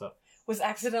just... What's up? Was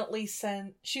accidentally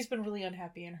sent... She's been really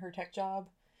unhappy in her tech job,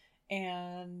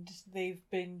 and they've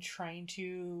been trying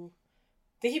to...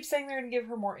 They keep saying they're going to give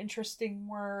her more interesting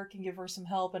work and give her some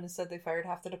help, and instead they fired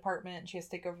half the department, and she has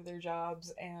to take over their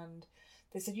jobs, and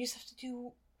they said, you just have to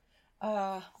do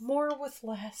more with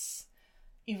less,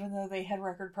 even though they had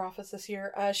record profits this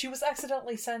year. She was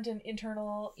accidentally sent an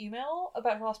internal email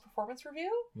about her last performance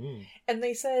review, and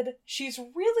they said, she's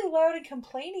really loud and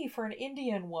complainy for an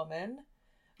Indian woman.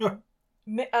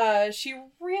 She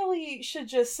really should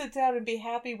just sit down and be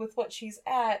happy with what she's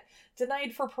at.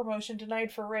 Denied for promotion,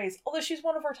 denied for raise. Although she's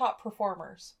one of our top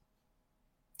performers.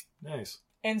 Nice.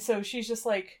 And so she's just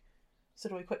like, so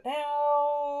do I quit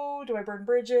now? Do I burn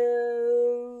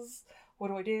bridges? What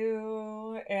do I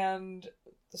do? And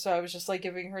so I was just like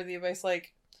giving her the advice,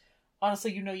 like,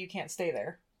 honestly, you can't stay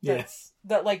there. That,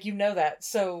 that.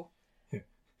 So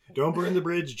don't burn the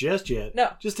bridge just yet.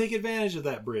 No. Just take advantage of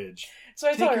that bridge. So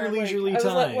I told her, leisurely time.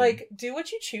 I was do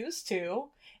what you choose to,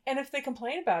 and if they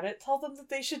complain about it, tell them that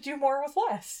they should do more with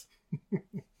less.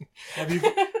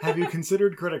 Have you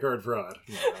considered credit card fraud?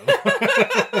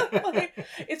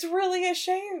 It's really a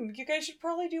shame. You guys should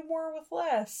probably do more with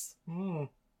less.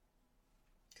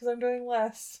 Because I'm doing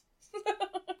less.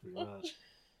 Pretty much.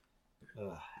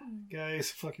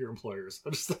 Guys, fuck your employers.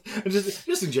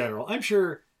 Just in general. I'm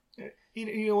sure.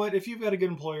 You know what? If you've got a good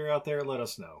employer out there, let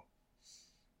us know.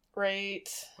 Right.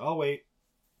 I'll wait.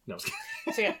 No.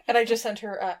 So yeah, and I just sent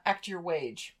her act your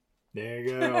wage. There you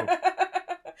go.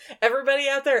 Everybody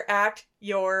out there, act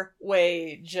your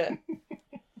wage.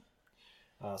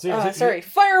 Sorry.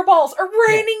 Fireballs are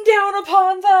raining down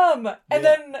upon them!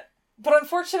 But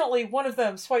unfortunately, one of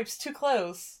them swipes too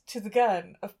close to the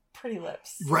gun of Pretty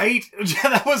Lips. Right?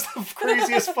 That was the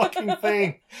craziest fucking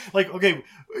thing. Like, okay,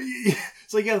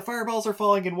 it's like, yeah, the fireballs are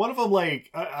falling, and one of them, like,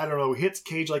 I don't know, hits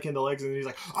Cage, like, in the legs, and he's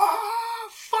like, ah,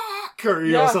 fuck! Or,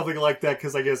 you know, something like that,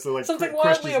 because I guess they're, like, something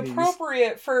wildly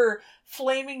appropriate for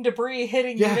flaming debris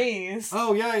hitting your knees.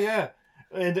 Oh, yeah.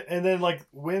 And then, like,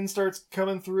 wind starts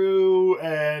coming through,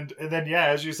 and then, yeah,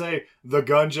 as you say, the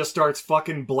gun just starts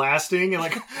fucking blasting, and,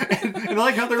 like, and I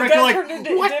like how they're like, turned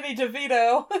into what? Danny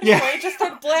DeVito. Yeah. It just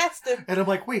started blasting. And I'm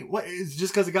like, wait, what? Is it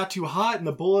just because it got too hot and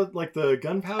the bullet, like, the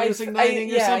gunpowder's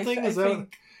igniting or something? Is that...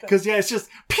 Because, yeah, it's just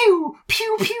pew,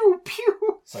 pew, pew,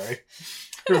 pew. Sorry.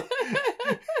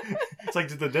 It's like,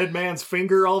 did the dead man's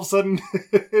finger all of a sudden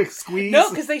squeeze? No,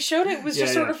 because they showed it was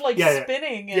just sort of like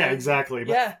spinning. And... Yeah, exactly.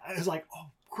 But I was like, oh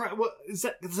crap, what is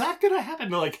that gonna happen?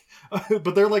 Like,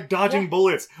 but they're like dodging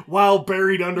bullets while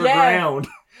buried underground.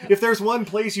 If there's one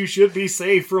place you should be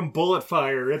safe from bullet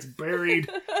fire, it's buried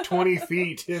 20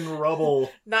 feet in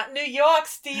rubble. Not New York,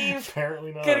 Steve.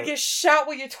 Apparently not. Gonna get shot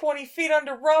when you're 20 feet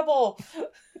under rubble.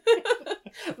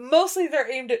 Mostly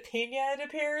they're aimed at Pena, it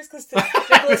appears, because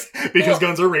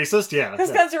guns are racist. Yeah,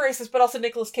 because guns are racist, but also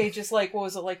Nicolas Cage is like, what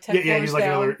was it, like 10 floors he's like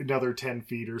down? another 10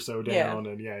 feet or so down,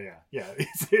 and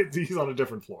he's on a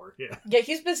different floor. Yeah,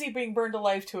 he's busy being burned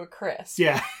alive to a crisp.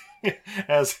 Yeah,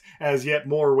 as yet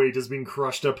more weight is being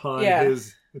crushed upon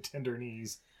his tender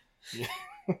knees. Yeah.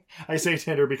 I say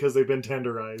tender because they've been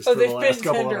tenderized for the last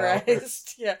couple of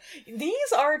hours. Yeah,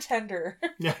 these are tender.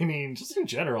 Yeah, I mean, just in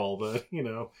general, but, you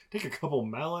know, take a couple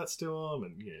mallets to them,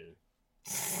 and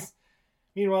yeah.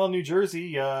 Meanwhile, in New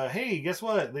Jersey, hey, guess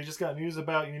what? They just got news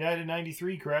about United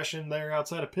 93 crashing there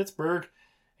outside of Pittsburgh,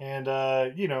 and,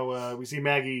 we see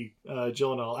Maggie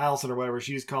Gyllenhaal, Allison or whatever,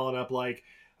 she's calling up like,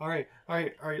 all right,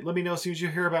 let me know as soon as you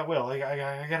hear about Will. I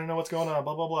gotta know what's going on,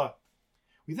 blah, blah, blah.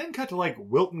 We then cut to, like,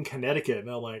 Wilton, Connecticut, and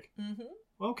I'm like,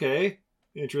 okay,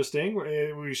 interesting.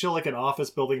 We show, like, an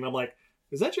office building, and I'm like,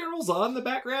 is that General Zod in the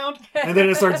background? And then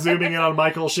it starts zooming in on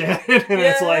Michael Shannon, and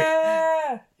it's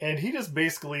like... And he just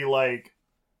basically, like,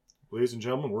 ladies and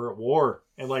gentlemen, we're at war,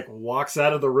 and, like, walks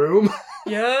out of the room.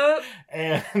 Yep.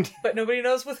 And... But nobody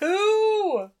knows with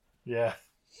who! Yeah.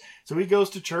 So he goes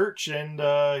to church,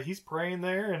 and he's praying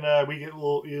there, and we get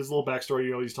his little backstory.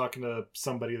 You know, he's talking to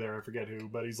somebody there, I forget who,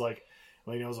 but he's like...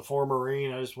 Well, you know, as a former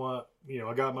Marine, I just want,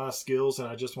 I got my skills and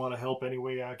I just want to help any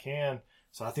way I can.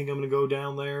 So I think I'm going to go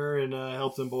down there and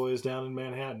help them boys down in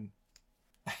Manhattan.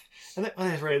 And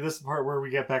that's right. This is the part where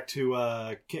we get back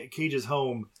to Cage's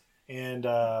home. And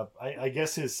I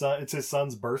guess it's his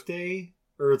son's birthday?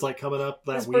 Or it's like coming up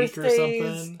that week or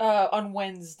something? On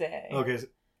Wednesday. Okay.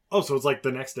 Oh, so it's like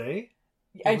the next day?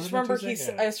 I just remember he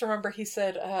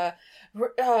said,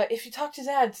 if you talk to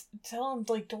Dad, tell him,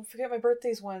 like, don't forget my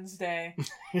birthday's Wednesday.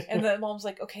 And then Mom's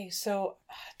like, okay, so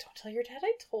don't tell your dad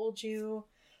I told you,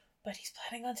 but he's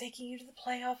planning on taking you to the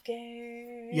playoff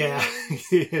game. Yeah,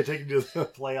 taking you to the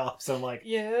playoffs. I'm like,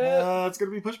 it's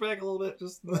gonna be pushed back a little bit,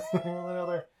 just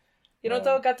another. You know what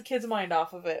though? Got the kid's mind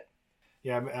off of it.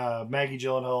 Yeah, Maggie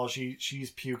Gyllenhaal,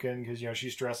 she's puking because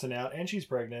she's stressing out and she's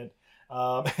pregnant.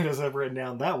 And as I've written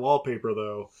down, that wallpaper,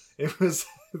 though, it was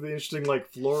the interesting, like,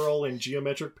 floral and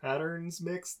geometric patterns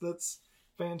mix that's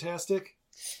fantastic.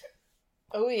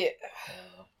 Oh, yeah.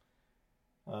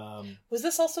 Was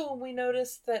this also when we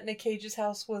noticed that Nick Cage's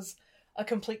house was a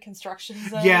complete construction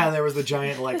zone? Yeah, there was the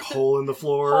giant, like, hole in the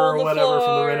floor or whatever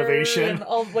from the renovation. And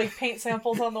all, like, paint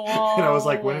samples on the wall. And I was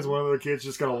like, when is one of the kids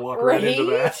just going to walk right into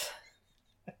that?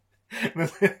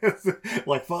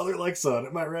 Like father, like son.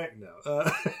 Am I right?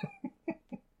 No.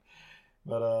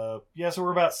 But, so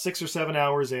we're about 6 or 7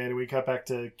 hours in, and we cut back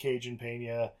to Cage and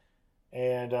Pena,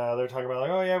 and they're talking about, like,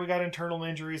 oh, yeah, we got internal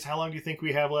injuries. How long do you think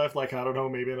we have left? Like, I don't know,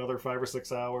 maybe another 5 or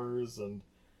 6 hours. And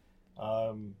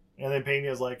then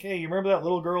Pena's like, hey, you remember that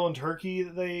little girl in Turkey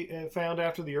that they found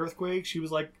after the earthquake? She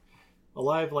was, like,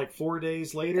 alive, like, 4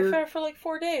 days later. They found her for, like,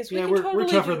 4 days. We're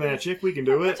tougher than that chick. We can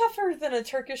do it. We're tougher than a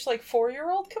Turkish, like,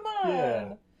 4-year-old. Come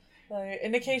on. Yeah.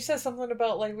 And Nick Cage says something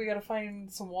about, like, we gotta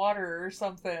find some water or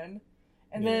something.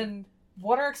 And then,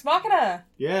 water ex machina.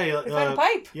 Yeah, they find a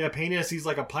pipe. Yeah, Pena sees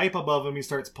like a pipe above him. He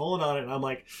starts pulling on it, and I'm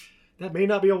like, that may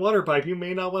not be a water pipe. You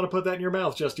may not want to put that in your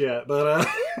mouth just yet. But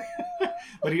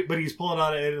but he's pulling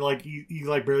on it, and like he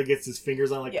like barely gets his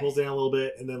fingers on, like pulls down a little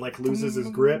bit, and then like loses his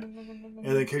grip. And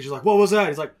then Cage is like, what was that?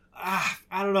 He's like, I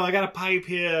don't know. I got a pipe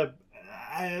here.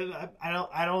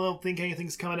 I don't think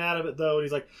anything's coming out of it though. And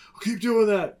he's like, keep doing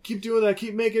that,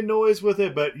 keep making noise with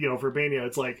it. But for Pena,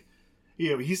 it's like,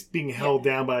 he's being held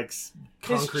down by like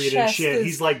concrete and shit.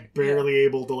 He's like barely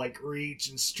able to like reach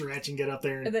and stretch and get up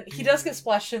there. And then he does get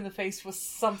splashed in the face with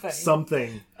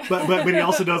something. But he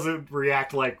also doesn't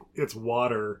react like it's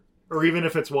water. Or even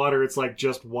if it's water, it's like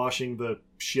just washing the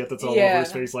shit that's all over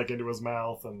his face, like into his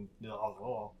mouth, and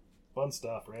fun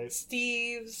stuff, right?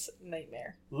 Steve's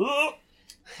nightmare.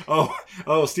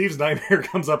 Oh, Steve's nightmare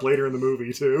comes up later in the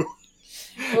movie too.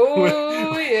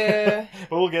 Oh yeah.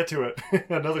 But we'll get to it.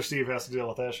 Another Steve has to deal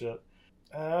with that shit.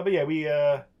 But yeah, we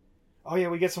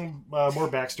get some more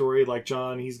backstory. Like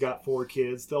John, he's got 4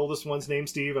 kids. The oldest one's named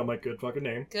Steve. I'm like, good fucking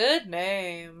name. Good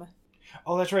name.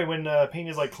 Oh, that's right. When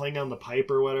Pena's like clinging on the pipe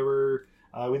or whatever,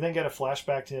 we then get a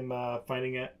flashback to him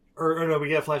finding it. Or no, we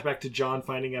get a flashback to John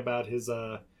finding about his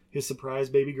surprise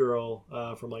baby girl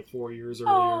from like 4 years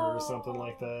earlier or something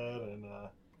like that. And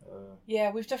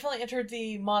yeah, we've definitely entered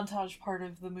the montage part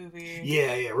of the movie.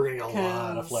 Yeah, we're gonna get a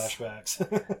lot of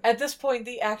flashbacks. At this point,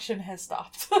 the action has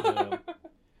stopped.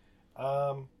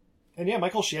 And yeah,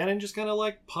 Michael Shannon just kind of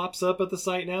like pops up at the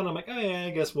site now, and I'm like, oh yeah, I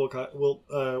guess we'll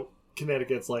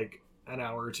Connecticut's like an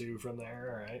hour or 2 from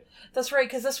there. All right, that's right,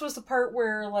 because this was the part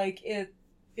where like it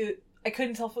I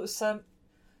couldn't tell if it was some.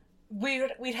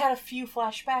 We'd had a few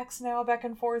flashbacks now back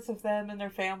and forth of them and their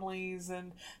families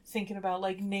and thinking about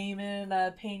like naming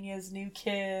Pena's new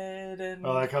kid and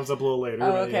that comes up a little later.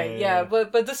 Oh, okay, yeah.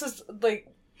 But this is like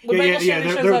when Michael Shannon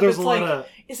shows up, there's it's a like, lot of,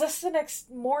 is this the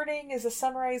next morning? Is this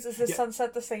sunrise? Is this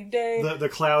sunset the same day? The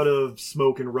cloud of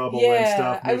smoke and rubble and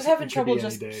stuff. I was having trouble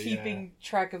just keeping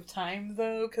track of time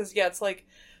though, because it's like,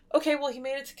 okay, well he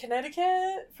made it to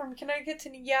Connecticut, from Connecticut to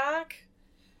New York.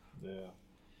 Yeah.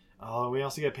 We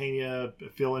also get Pena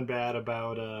feeling bad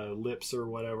about Lips or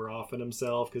whatever offing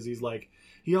himself because he's like,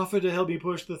 he offered to help me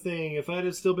push the thing. If I'd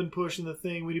have still been pushing the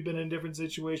thing, we'd have been in different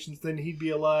situations. Then he'd be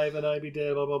alive and I'd be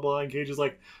dead, blah, blah, blah. And Cage is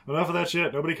like, enough of that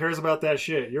shit. Nobody cares about that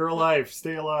shit. You're alive.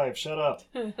 Stay alive. Shut up.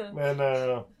 And stay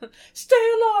alive.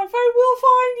 I will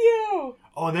find you.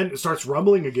 Oh, and then it starts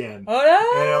rumbling again. Oh,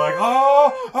 no. And they're like,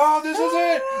 oh, this is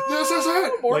it. This is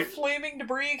it. More like, flaming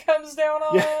debris comes down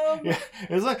on them. Yeah.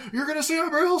 It's like, you're going to see him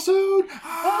real soon.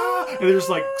 And they're just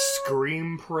like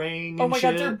scream praying and oh my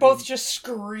shit. God, they're both just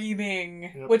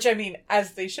screaming. Yep. Which, I mean,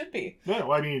 as they should be. Yeah,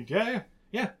 well, I mean, yeah.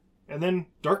 And then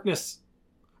darkness.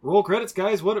 Roll credits,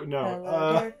 guys. What? No.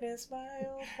 Hello, darkness, my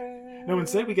old friend. No,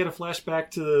 instead we get a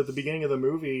flashback to the beginning of the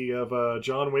movie of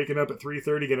John waking up at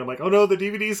 3:30 again. I'm like, oh no, the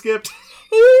DVD skipped.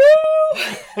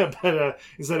 But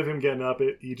instead of him getting up,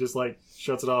 he just like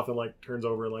shuts it off and like turns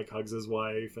over and like hugs his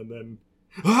wife, and then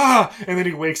and then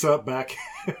he wakes up back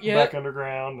back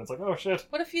underground. And it's like, oh shit.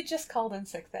 What if you just called in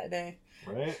sick that day?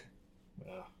 Right.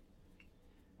 Yeah.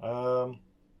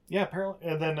 Yeah, apparently,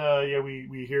 and then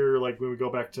we hear like when we go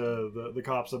back to the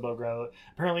cops above ground.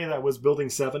 Apparently, that was Building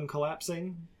 7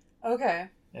 collapsing. Okay.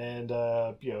 And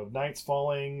night's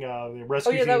falling. The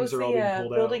rescue teams are all being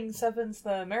pulled Building out. 7's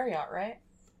the Marriott, right?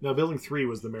 No, Building 3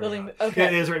 was the Marriott. Okay.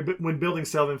 Yeah, that's right. But when Building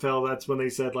 7 fell, that's when they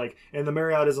said like, and the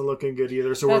Marriott isn't looking good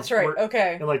either. So that's right.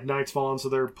 Okay. And like night's falling, so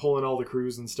they're pulling all the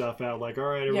crews and stuff out. Like, all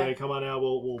right, everybody, come on out.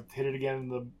 We'll hit it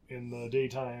again in the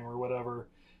daytime or whatever.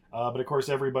 But of course,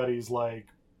 everybody's like.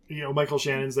 Michael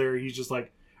Shannon's there. He's just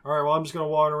like, all right, well, I'm just going to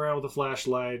wander around with a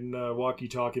flashlight and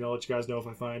walkie-talkie, and I'll let you guys know if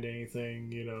I find anything,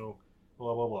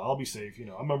 blah, blah, blah. I'll be safe,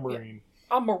 I'm a Marine.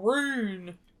 Yeah. I'm a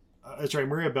Marine. That's right.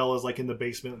 Maria Bella's like in the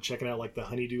basement checking out like the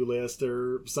honeydew list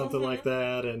or something like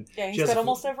that. And yeah, he's got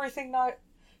almost everything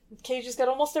Cage has got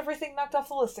almost everything knocked off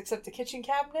the list except the kitchen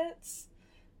cabinets.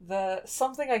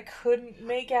 Something I couldn't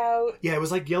make out. Yeah, it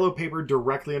was like yellow paper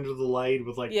directly under the light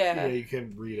with like, you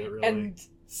couldn't read it really. And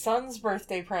son's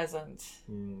birthday present.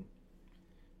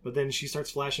 But then she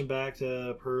starts flashing back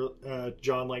to her,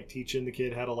 John like teaching the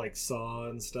kid how to like saw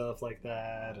and stuff like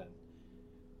that,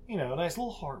 and a nice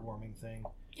little heartwarming thing.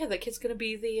 Yeah, that kid's gonna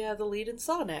be the lead in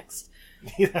Saw next.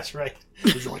 Yeah, that's right.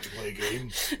 Would you like to play a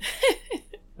game?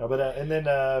 No, but and then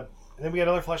we get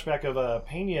another flashback of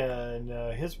Pena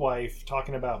and his wife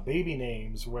talking about baby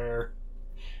names, where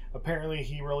apparently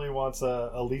he really wants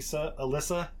Alyssa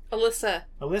the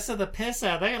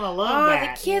Pissa. They're gonna love that.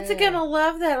 Oh, the kids are gonna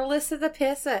love that. Alyssa the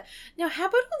Pissa. Now, how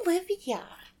about Olivia?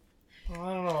 Well,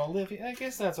 I don't know, Olivia. I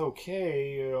guess that's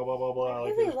okay. Blah blah blah. I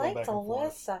really liked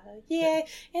Alyssa. Yeah,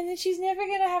 and then she's never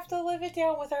gonna have to live it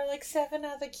down with our 7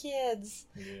 other kids.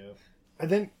 Yeah. And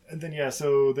then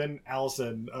so then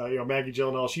Allison, Maggie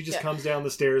Gyllenhaal, she just comes down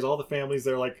the stairs. All the families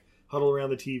they're like huddled around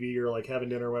the TV or like having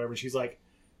dinner or whatever. And she's like,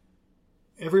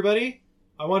 "Everybody,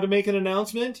 I want to make an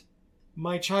announcement.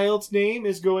 my child's name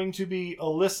is going to be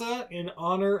Alyssa in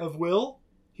honor of Will.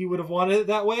 He would have wanted it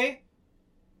that way.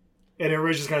 And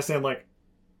everybody's just kind of saying like,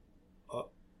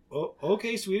 oh,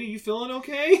 okay, sweetie, you feeling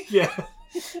okay? Yeah.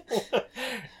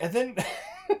 and then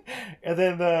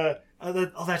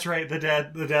oh, that's right. The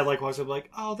dad like walks up like,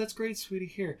 oh, that's great, sweetie.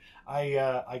 Here,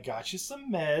 I got you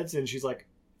some meds. And she's like,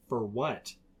 for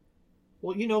what?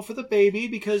 Well, for the baby,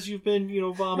 because you've been,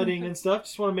 vomiting and stuff.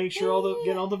 Just want to make sure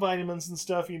get all the vitamins and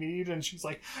stuff you need. And she's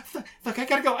like, fuck, I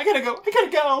gotta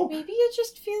go. Maybe you're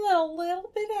just feeling a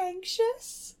little bit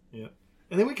anxious. Yeah.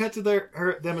 And then we cut to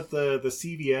them at the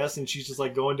CVS, and she's just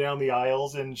like going down the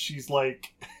aisles, and she's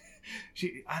like,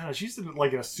 I don't know, she's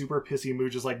like in a super pissy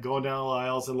mood, just like going down the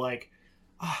aisles and like,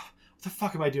 what the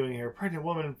fuck am I doing here? Pregnant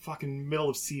woman in fucking middle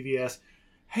of CVS.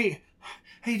 Hey,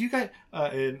 do you got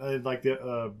and like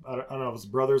the I don't know if it's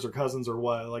brothers or cousins or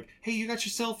what? Like, hey, you got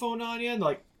your cell phone on you? And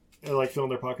like they're like filling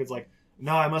their pockets. Like,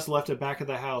 no, I must have left it back at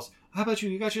the house. How about you?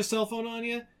 You got your cell phone on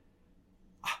you?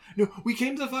 No, we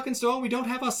came to the fucking store and we don't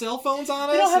have our cell phones on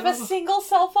us. We don't have a single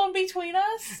cell phone between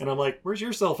us. And I'm like, where's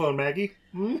your cell phone, Maggie?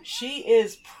 Hmm? She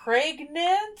is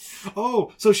pregnant.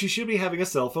 Oh, so she should be having a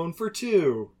cell phone for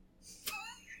two.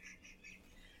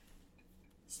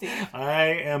 Steve, I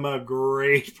am a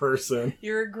great person.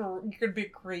 you're gonna be a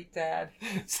great dad.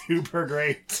 Super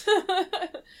great.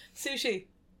 Sushi,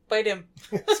 bite him.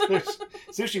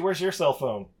 Sushi, where's your cell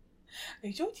phone?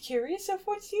 I don't carry a cell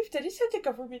phone, Steve. That is how the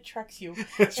government tracks you.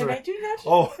 That's and right. I do not.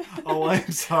 Oh,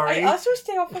 I'm sorry. I also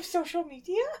stay off of social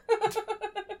media.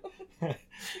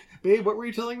 Babe, what were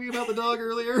you telling me about the dog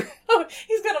earlier? Oh,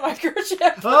 he's got a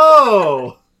microchip.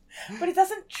 Oh! But it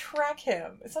doesn't track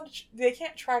him. It's not. They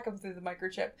can't track him through the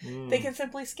microchip. They can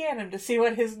simply scan him to see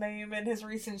what his name and his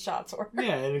recent shots were.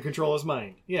 Yeah, and control his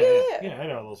mind. Yeah, I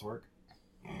know how those work.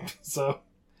 So,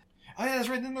 oh yeah, that's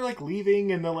right. Then they're like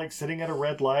leaving, and they're like sitting at a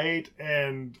red light,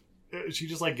 and she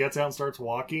just like gets out and starts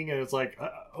walking, and it's like,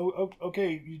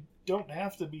 okay, you don't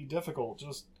have to be difficult.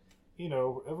 Just,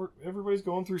 everybody's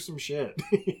going through some shit.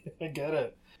 I get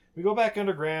it. We go back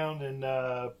underground, and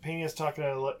Peña's talking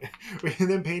to...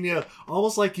 And then Peña,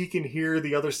 almost like he can hear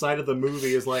the other side of the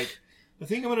movie, is like, I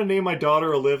think I'm going to name my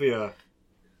daughter Olivia.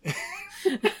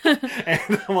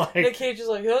 And I'm like... Nick Cage is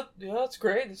like, yeah, that's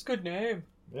great. That's a good name.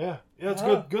 Yeah, it's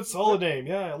good, solid name.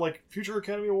 Yeah, like, future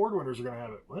Academy Award winners are going to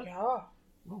have it. What? Yeah.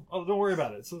 Oh, don't worry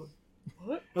about it.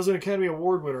 What? As an Academy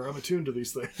Award winner, I'm attuned to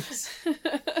these things.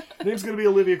 Name's going to be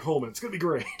Olivia Colman. It's going to be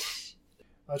great.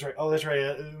 That's right. Oh, that's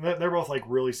right. They're both like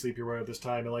really sleepy right at this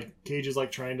time, and like Cage is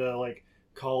like trying to like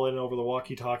call in over the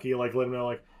walkie-talkie, like let him know,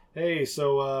 like, hey,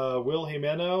 so Will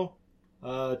Jimeno,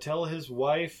 tell his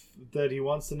wife that he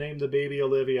wants to name the baby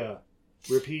Olivia.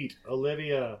 Repeat,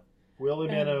 Olivia. Will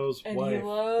Jimeno's and wife. And he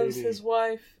loves baby. his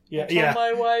wife. Yeah, Tell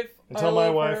my wife. Tell my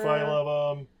wife I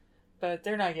love him. But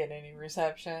they're not getting any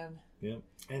reception. Yeah,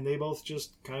 and they both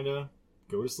just kind of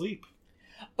go to sleep.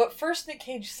 But first Nick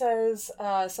Cage says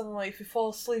something like, if you fall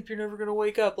asleep, you're never going to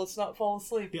wake up. Let's not fall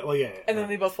asleep. Yeah, well, yeah. And then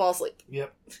they both fall asleep.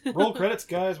 Yep. Roll credits,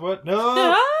 guys. What?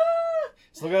 No!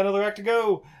 Still got another act to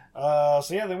go. So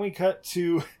yeah, then we cut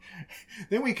to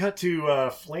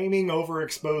flaming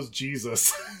overexposed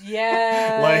Jesus.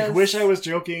 Yes. Like, wish I was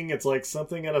joking. It's like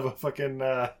something out of a fucking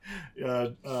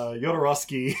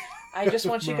Jodorowsky. I just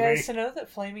want you movie. guys to know that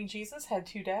Flaming Jesus had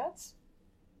two dads.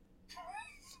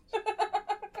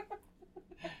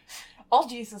 All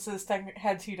Jesuses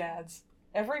had two dads.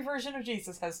 Every version of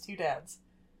Jesus has two dads.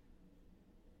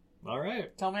 All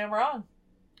right. Tell me I'm wrong.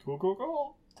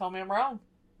 Cool. Tell me I'm wrong.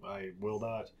 I will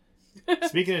not.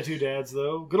 Speaking of two dads,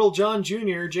 though, good old John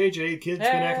Jr., JJ, kid's been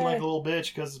acting like a little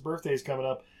bitch because his birthday's coming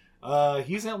up.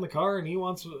 He's out in the car and he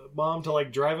wants mom to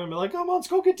like drive him and be like, come on, let's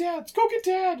go get dad. Let's go get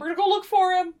dad. We're gonna go look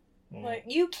for him. Yeah. Like,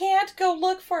 you can't go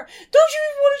look for him. Don't you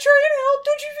even want to try and help?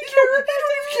 Don't you even care about You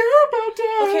don't even care about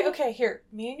dad. Okay, here.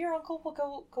 Me and your uncle will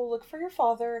go look for your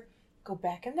father. Go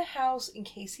back in the house in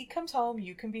case he comes home.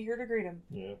 You can be here to greet him.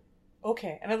 Yeah.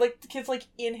 Okay. And I like the kid's like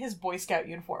in his Boy Scout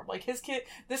uniform. Like this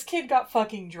kid got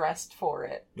fucking dressed for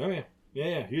it. Oh yeah.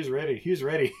 Yeah. He's ready. He's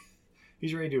ready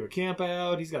to do a camp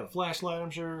out. He's got a flashlight, I'm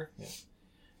sure.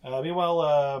 Yeah.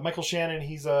 Meanwhile, Michael Shannon,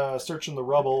 he's searching the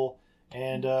rubble.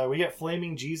 And we get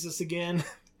Flaming Jesus again.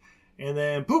 And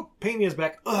then, poop, Peña's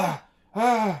back.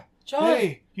 John,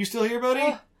 hey, you still here,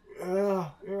 buddy? Yeah,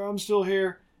 I'm still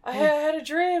here. I had a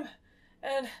dream.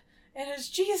 And it's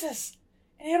Jesus.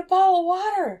 And he had a bottle of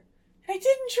water. And I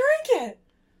didn't drink it.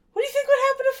 What do you think would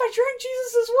happen if I drank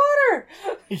Jesus' water?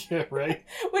 Yeah, right?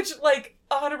 Which, like,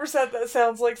 100% that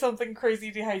sounds like something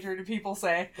crazy dehydrated people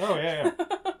say. Oh, yeah.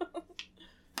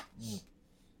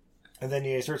 And then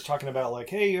he starts talking about, like,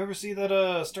 hey, you ever see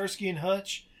that Starsky and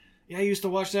Hutch? yeah, I used to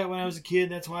watch that when I was a kid.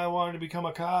 That's why I wanted to become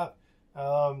a cop.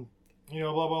 Blah,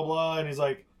 blah, blah. And he's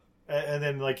like, and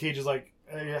then like Cage is like,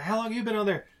 hey, how long have you been on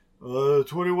there?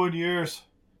 21 years.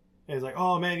 And he's like,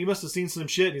 oh man, you must have seen some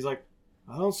shit. And he's like,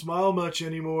 I don't smile much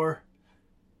anymore.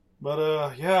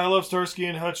 But, yeah, I love Starsky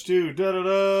and Hutch too.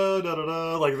 Da-da-da,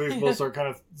 da-da-da. Like, they both start kind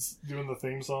of doing the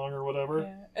theme song or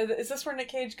whatever. Yeah. Is this where Nick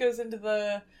Cage goes into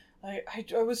the... I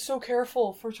was so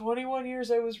careful. For 21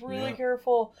 years, I was really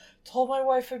careful. Told my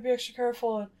wife I'd be extra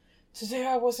careful. And today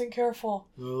I wasn't careful.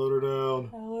 I let her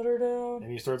down.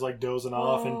 And he starts, like, dozing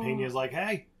off. And Pena's like,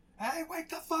 hey, wake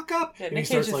the fuck up. Yeah, and Nick he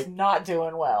starts, Cage is like, not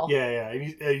doing well. Yeah.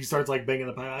 And he starts, like, banging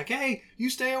the pipe. Like, hey, you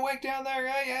stay awake down there.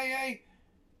 Hey.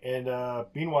 And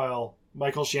meanwhile,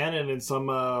 Michael Shannon and some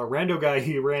rando guy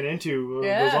he ran into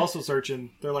was also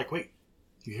searching. They're like, wait,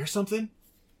 you hear something?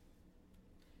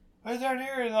 I was down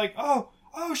here and like, oh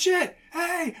shit,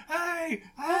 hey,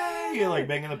 and like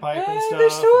banging the pipe and stuff.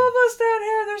 There's 2 of us down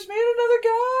here. There's me and another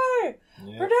guy.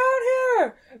 Yeah. We're down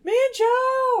here. Me and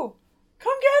Joe.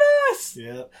 Come get us!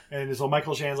 Yeah. And so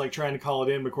Michael Shannon's like trying to call it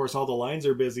in, but of course all the lines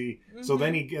are busy. Mm-hmm. So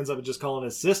then he ends up just calling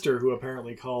his sister, who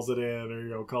apparently calls it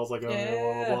in, or calls like, blah,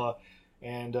 blah, blah.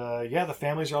 And the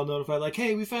families are all notified, like,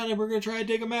 hey, we found him, we're going to try to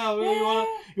dig him out. Yeah.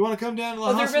 You want to come down to the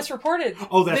hospital? They're misreported.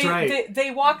 Oh, that's right.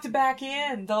 They walked back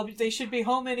in. They should be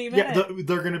home any minute. Yeah,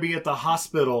 they're going to be at the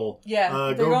hospital.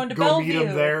 Yeah, they're going to Bellevue. Go meet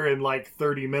them there in like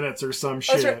 30 minutes or some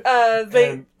shit.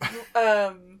 Right.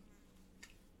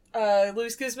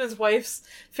 Luis Guzman's wife's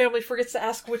family forgets to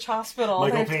ask which hospital.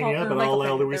 Michael Pena, but I'll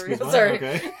allow Luis Guzman. Sorry.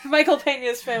 Okay. Michael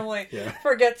Pena's family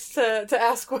forgets to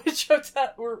ask which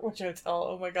hotel.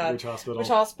 Oh my god. Which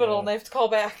hospital. Yeah. And they have to call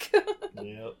back.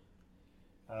 Yep.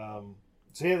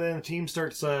 So then the team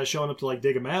starts showing up to like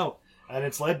dig him out. And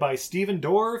it's led by Steven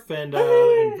Dorff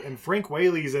and Frank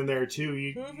Whaley's in there too.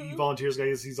 He volunteers,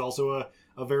 guys. He's also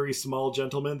a very small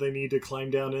gentleman. They need to climb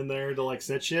down in there to like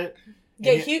set shit.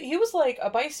 Yeah, he was like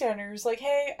a bystander. He was like,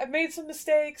 hey, I've made some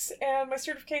mistakes and my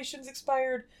certification's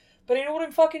expired, but I know what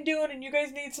I'm fucking doing and you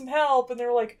guys need some help. And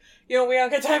they're like, we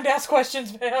don't get time to ask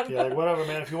questions, man. Yeah, like, whatever,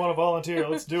 man. If you want to volunteer,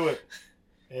 let's do it.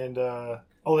 And,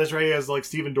 that's right. He has like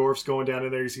Steven Dorff's going down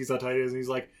in there. He sees how tight it is. And he's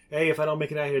like, hey, if I don't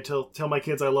make it out here, tell my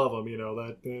kids I love them.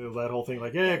 That whole thing.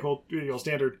 Like, yeah, cool.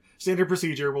 Standard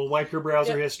procedure. We'll wipe your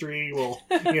browser history. We'll,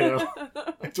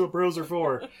 that's what bros are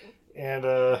for.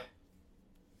 And,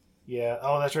 yeah.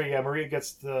 Oh, that's right. Yeah, Maria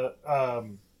gets the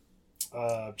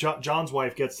John's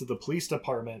wife gets to the police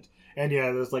department, and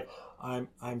there's like,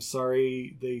 I'm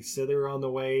sorry. They said they were on the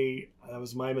way. That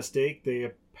was my mistake. They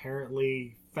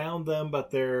apparently found them,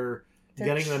 but they're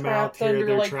getting them out here.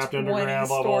 They're trapped underground.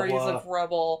 Blah, blah, blah. Stories of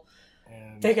rubble.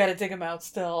 And they got to dig them out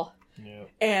still. Yeah.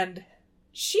 And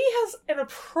she has an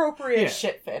appropriate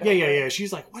shit fit. Yeah.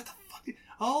 She's like, what the fuck?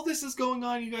 All this is going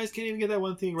on. You guys can't even get that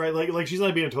one thing right. Like she's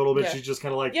not being a total bitch. She's just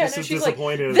kind of like, this is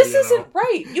disappointed. Like, this isn't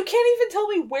right. You can't even tell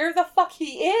me where the fuck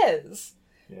he is.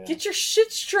 Yeah. Get your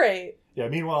shit straight. Yeah,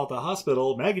 meanwhile at the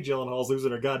hospital, Maggie Gyllenhaal's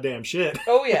losing her goddamn shit.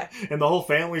 Oh, yeah. And the whole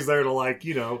family's there to, like,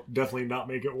 definitely not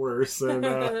make it worse. And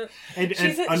a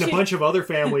bunch of other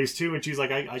families, too. And she's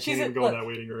like, I can't even go in that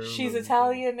waiting room. She's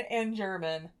Italian and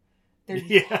German.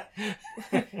 Yeah.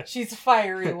 She's a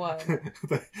fiery one.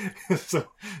 So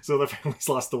the family's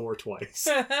lost the war twice.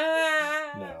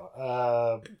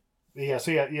 No.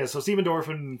 So Steven Dorff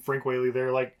and Frank Whaley,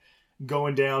 they're, like,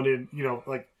 going down and,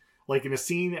 like in a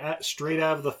scene straight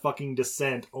out of the fucking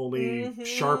Descent, only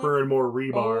sharper and more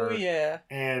rebar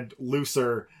and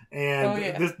looser.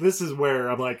 And this is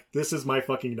where I'm like, this is my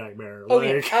fucking nightmare.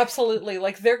 Absolutely.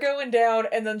 Like, they're going down,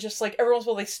 and then just, like, every once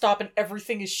in a while they stop, and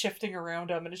everything is shifting around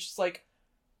them, and it's just like,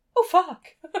 oh, fuck.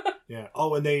 Yeah.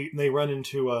 Oh, and they run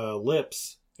into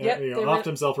Lips. Offed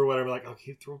himself or whatever. Like,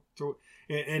 okay, throw.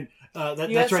 And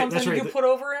that's right. That's right. You put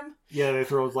over him. Yeah, they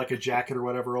throw like a jacket or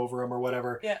whatever over him or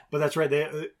whatever. Yeah. But that's right.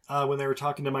 They when they were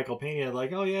talking to Michael Pena,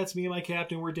 like, oh yeah, it's me and my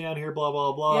captain. We're down here. Blah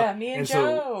blah blah. Yeah, me and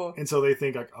Joe. So they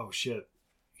think like, oh shit,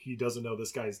 he doesn't know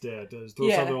this guy's dead. Throw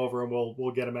something over him.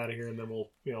 We'll get him out of here, and then we'll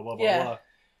blah blah blah.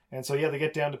 And so they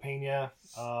get down to Pena.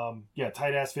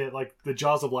 Tight ass fit. Like the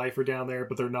jaws of life are down there,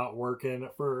 but they're not working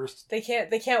at first. They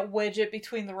can't wedge it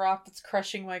between the rock that's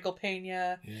crushing Michael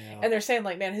Pena. Yeah. And they're saying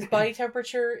like, man, his body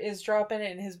temperature is dropping,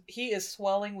 and he is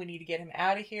swelling. We need to get him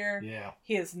out of here. Yeah.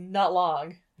 He is not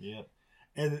long. Yeah.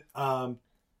 And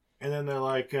then they're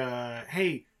like,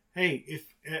 hey, if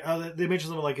they mention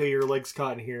something like, hey, your leg's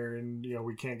caught in here, and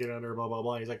we can't get under. Blah blah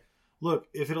blah. He's like, look,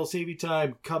 if it'll save you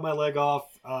time, cut my leg off.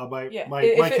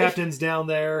 My captain's down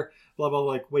there. Blah blah.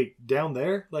 Like, wait, down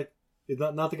there? Like, is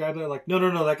not the guy there? Like,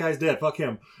 no, that guy's dead. Fuck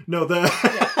him. No,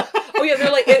 Oh yeah,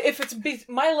 like, if it's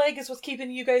my leg is what's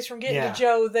keeping you guys from getting Yeah. to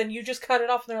Joe, then you just cut it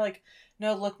off. And they're like,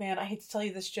 no, look, man, I hate to tell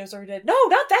you this, Joe's already dead. No,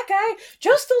 not that guy.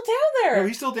 Joe's still down there. No,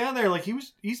 he's still down there. Like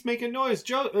he's making noise.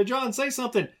 John, say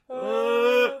something.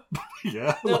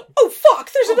 Yeah. No. Oh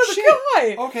fuck! There's Oh, another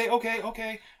shit. guy.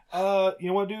 Okay. You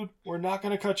know what, dude? We're not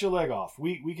gonna cut your leg off.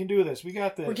 We can do this. We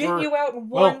got this. We're getting you out in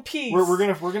one piece. We're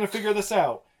gonna figure this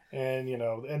out. And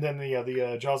and then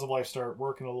the Jaws of Life start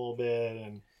working a little bit.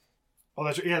 And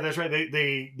that's right.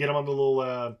 They get him on the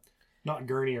little not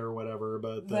gurney or whatever,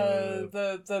 but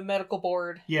the medical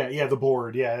board. Yeah, the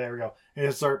board. Yeah, there we go. And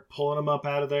they start pulling him up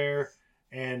out of there.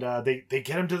 And they get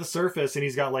him to the surface, and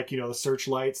he's got the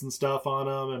searchlights and stuff on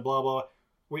him, and blah blah.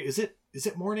 Wait, is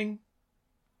it morning?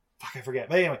 Fuck, I forget.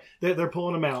 But anyway, they're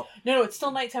pulling him out. No, it's still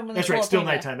nighttime when they That's pull right, up still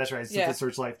Pena. nighttime. That's right. It's Yeah. the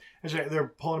searchlight. That's right.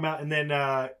 They're pulling him out, and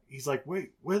then he's like,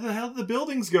 "Wait, where the hell did the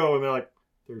buildings go?" And they're like,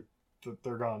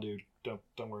 "They're gone, dude.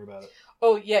 Don't worry about it."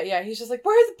 Oh yeah. He's just like,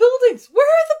 where are the buildings? Where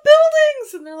are the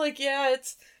buildings? And they're like, yeah,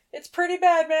 it's pretty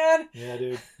bad, man. Yeah,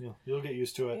 dude. You'll get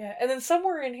used to it. Yeah, and then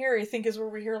somewhere in here, I think, is where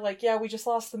we hear like, yeah, we just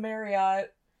lost the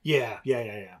Marriott. Yeah.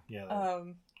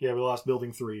 Yeah, we lost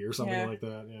Building 3 or something Yeah. like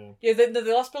that. Yeah. Yeah,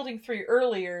 they lost Building 3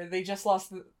 earlier. They just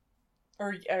lost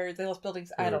or they lost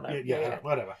buildings. I don't know. Yeah,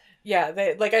 whatever. Yeah,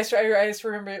 they like I just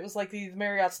remember it was like the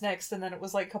Marriott's next, and then it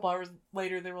was like a couple hours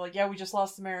later they were like, yeah, we just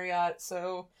lost the Marriott,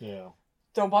 so Yeah.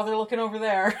 don't bother looking over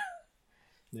there.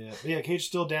 Yeah. Cage's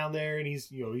still down there, and he's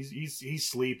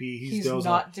sleepy. He's dozing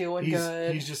not off. doing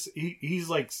good. He's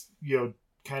like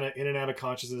kind of in and out of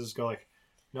consciousness, go like,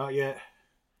 not yet,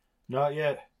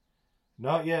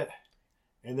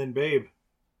 and then Babe,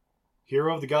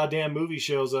 hero of the goddamn movie,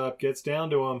 shows up, gets down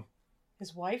to him.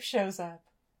 His wife shows up.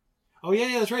 Oh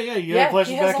yeah, that's right. Yeah, Yeah, flashes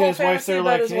he has back a and whole his wife's fantasy there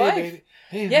about like, his hey, wife. baby.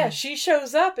 Hey, Yeah, honey. she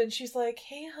shows up and she's like,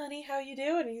 "Hey, honey, how you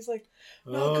doing?" And he's like,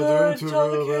 "Not doing good. too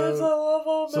Tell the real kids bad. I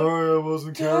love them. Sorry, I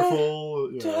wasn't Did I-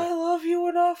 careful. Did I love you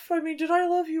enough? I mean, did I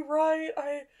love you right?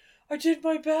 I did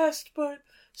my best, but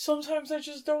sometimes I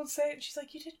just don't say it." And she's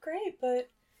like, "You did great, but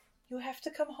you have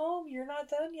to come home. You're not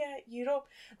done yet. You don't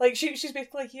like." She's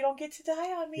basically like, "You don't get to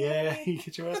die on me." Yeah, honey." you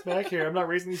get your ass back here. I'm not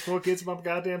raising these poor kids by my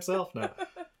goddamn self now.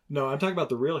 No, I'm talking about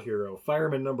the real hero,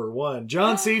 fireman number 1,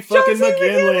 John C. fucking John C.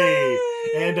 McGinley,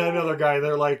 McGinley! and another guy.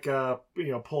 They're like,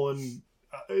 pulling.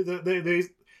 They're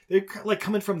like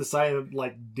coming from the side and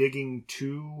like digging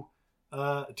to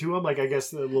him. Like I guess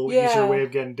the little Yeah. easier way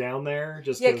of getting down there.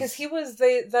 Just Yeah, because he was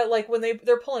when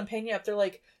they're pulling Pena up, they're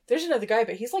like, "There's another guy,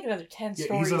 but he's like another 10 yeah,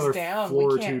 stories he's another down. floor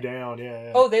We or can't." 2 down.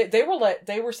 Yeah. Oh,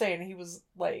 they were saying he was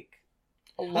like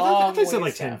a I long. thought they said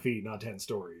ways like 10 down. feet, not 10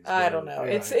 stories. I but, don't know.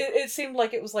 yeah, It seemed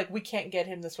like it was like, we can't get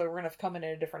him this way. We're gonna have to come in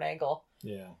at a different angle.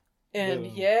 yeah. And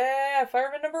Yeah.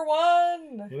 fireman number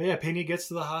 1. Yeah, Pena gets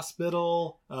to the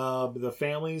hospital. The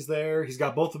family's there. He's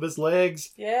got both of his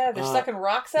legs. Yeah, they're sucking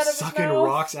rocks out of his Sucking mouth.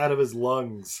 rocks out of his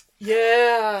lungs.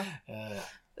 Yeah.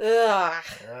 Ugh.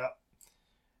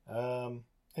 Yeah.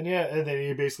 And then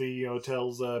he basically,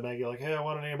 tells Maggie like, "Hey, I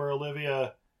want to name her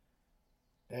Olivia."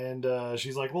 And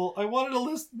she's like, "Well, I wanted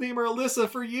to name her Alyssa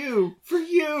for you.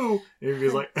 And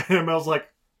he's like, and Mel's like,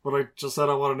 "But I just said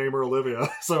I want to name her Olivia."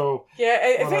 So Yeah,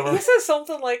 I think whatever. he says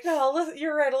something like, "No,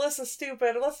 you're right, Alyssa's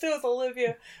stupid. Let's do it with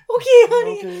Olivia." Okay,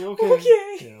 honey.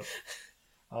 Okay.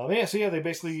 Yeah. So they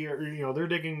basically, they're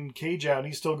digging Cage out, and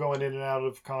he's still going in and out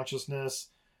of consciousness.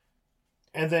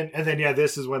 And then,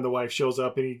 this is when the wife shows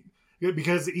up, and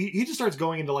because he just starts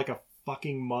going into like a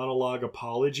fucking monologue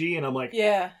apology, and I'm like,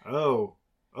 Yeah. oh,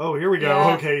 here we go.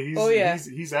 Yeah. Okay,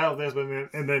 he's out of this, but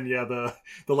then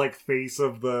the like face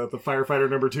of the firefighter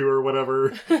number 2 or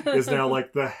whatever is now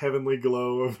like the heavenly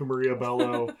glow of Maria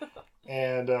Bello,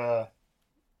 and and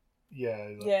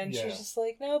she's just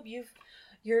like, "Nope,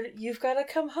 you've got to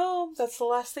come home. That's the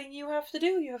last thing you have to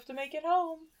do. You have to make it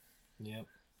home." Yep.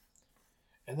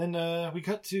 And then we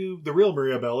cut to the real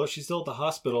Maria Bello. She's still at the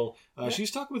hospital.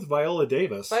 She's talking with Viola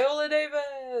Davis. Viola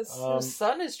Davis, whose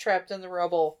son is trapped in the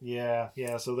rubble. Yeah.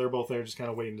 So they're both there, just kind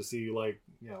of waiting to see, like,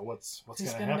 what's going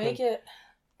to happen. Make it?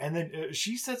 And then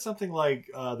she said something like,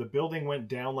 the building went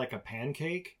down like a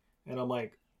pancake, and I'm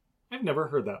like, I've never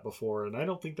heard that before, and I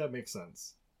don't think that makes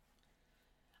sense.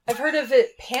 I've heard of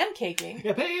it pancaking.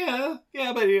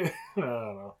 Yeah, but I don't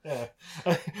know. Yeah,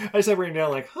 I just have written down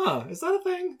like, is that a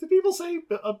thing? Do people say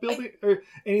a building or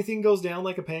anything goes down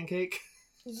like a pancake?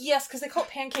 Yes, because they call it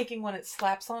pancaking when it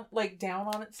slaps on, like, down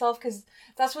on itself. Because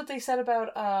that's what they said about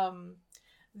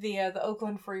the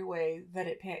Oakland freeway, that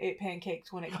it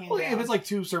pancaked when it came down. If it's like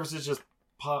 2 surfaces just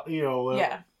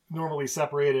normally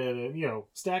separated and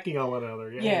stacking on one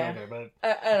another. Yeah. Okay, but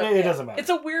it doesn't matter. It's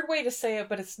a weird way to say it,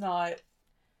 but it's not.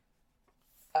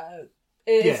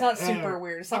 It's Yeah, not super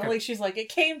weird. It's not okay. like she's like, it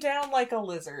came down like a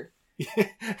lizard.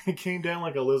 It came down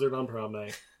like a lizard on prom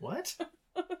night. What?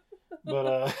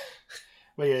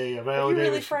 But yeah, Are Viola you really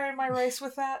Davis. frying my rice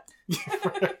with that?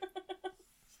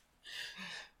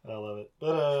 I love it.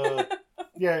 But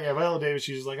yeah, Viola Davis,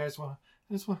 she's just like, I just want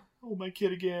to hold my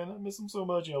kid again. I miss him so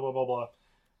much, blah blah blah.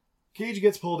 Cage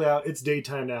gets pulled out. It's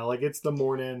daytime now. Like, it's the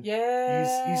morning.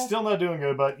 Yeah. He's still not doing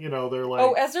good, but they're like,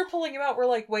 Oh, as they're pulling him out, we're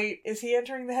like, wait, is he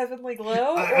entering the heavenly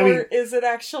glow? I or mean, is it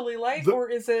actually light? Or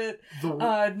is it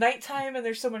the nighttime and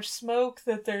there's so much smoke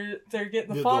that they're getting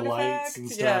the the fog lights effect? and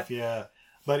stuff, yeah.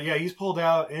 But yeah, he's pulled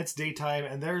out. It's daytime,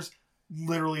 and there's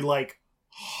literally like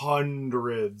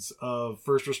hundreds of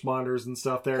first responders and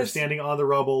stuff there 'Cause- standing on the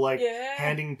rubble, like Yeah.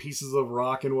 handing pieces of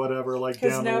rock and whatever, like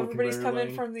Because down now the everybody's conveyor coming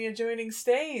lane. from the adjoining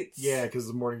states. Yeah, because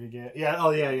the morning again. Yeah.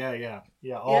 Oh yeah.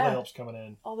 All Yeah. the help's coming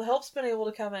in, All the help's been able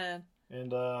to come in.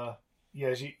 and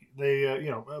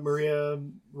Maria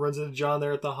runs into John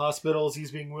there at the hospital as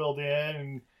he's being wheeled in,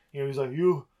 and he's like,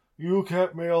 you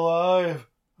kept me alive.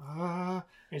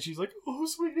 And she's like, oh,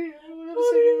 sweetie, I I love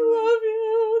you. love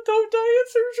you. Don't die in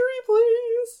surgery,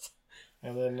 please.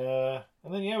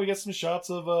 And then we get some shots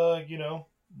of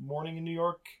morning in New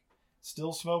York,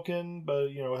 still smoking, but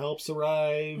help's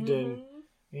arrived, and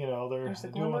they're There's a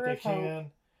doing what glimmer they of hope.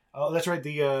 can. Oh, that's right.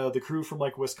 The crew from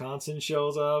like Wisconsin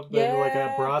shows up. They're like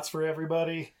Yeah. brats for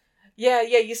everybody. Yeah,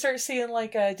 you start seeing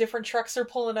like different trucks are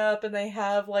pulling up, and they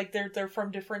have like they're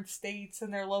from different states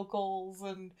and they're locals,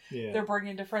 and Yeah, they're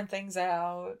bringing different things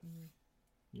out.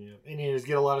 yeah. And you just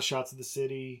get a lot of shots of the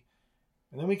city,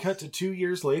 and then we cut to 2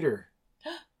 years later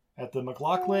at the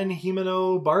McLaughlin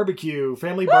Himeno barbecue,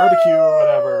 family barbecue or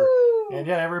whatever. And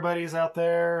yeah, everybody's out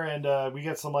there, and we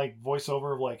get some like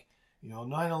voiceover of like,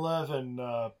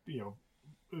 9/11,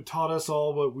 taught us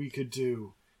all what we could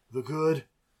do, the good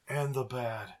and the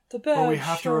bad. The bad, But we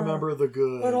have sure, to remember the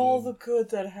good. but all and- the good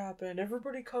that happened,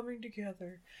 everybody coming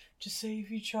together to save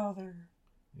each other.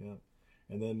 Yeah.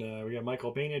 And then we got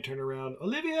Michael Pena turn around.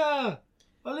 Olivia!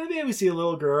 We see a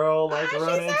little girl like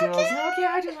run into us. Okay,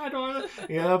 I just adore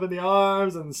it. Up in the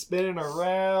arms and spinning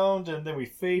around, and then we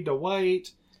fade to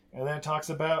white, and then it talks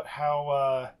about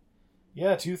how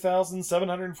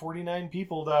 2,749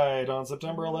 people died on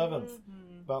September 11th.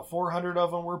 Mhm. About 400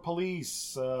 of them were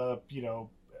police.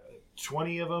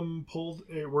 20 of them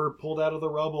were pulled out of the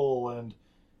rubble, and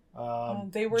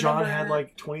They were John number- had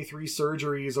like 23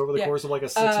 surgeries over the Yeah. course of like a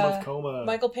 6-month coma.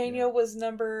 Michael Pena Yeah. was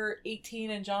number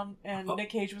 18, and Oh. Nick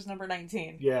Cage was number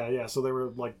 19. Yeah. So they were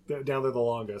like down there the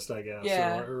longest, I guess.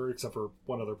 Yeah. Or except for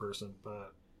one other person,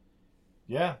 but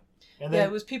yeah. And Yeah, then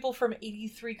it was people from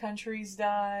 83 countries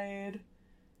died.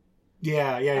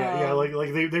 yeah.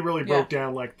 Like they really broke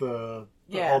down like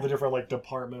Yeah. all the different like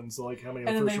departments, like how many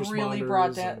And then first they really responders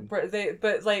brought down, and- but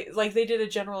they did a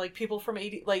general, like, people from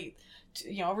 80, like,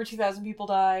 over 2,000 people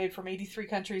died from 83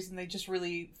 countries, and they just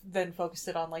really then focused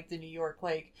it on, like, the New York,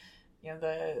 like,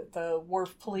 the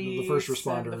wharf police, first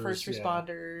and the responders, first yeah.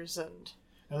 responders, and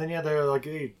And then they're like,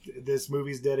 hey, this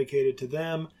movie's dedicated to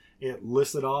them. It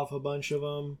listed off a bunch of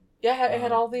them. yeah, it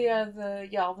had all the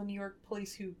all the New York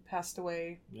police who passed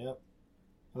away. Yep.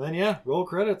 And then roll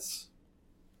credits.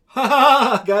 Ha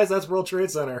ha! Guys, that's World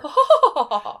Trade Center.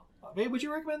 Hey, would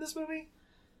you recommend this movie?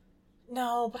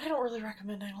 No, but I don't really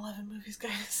recommend 9/11 movies,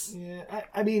 guys. Yeah,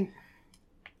 I mean,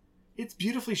 it's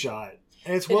beautifully shot.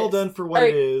 And it's It well is. done for what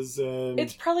Alright. it is. And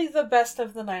It's probably the best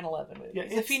of the 9/11 movies. Yeah,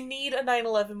 If you need a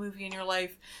 9/11 movie in your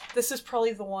life, this is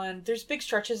probably the one. There's big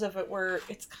stretches of it where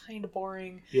it's kind of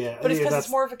boring, yeah, but it's because that's-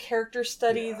 it's more of a character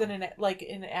study Yeah. than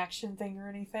an action thing or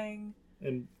anything.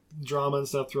 and drama and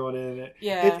stuff thrown in it.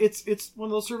 Yeah. It's one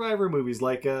of those survivor movies,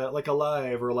 like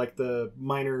Alive, or like the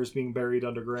miners being buried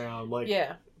underground, like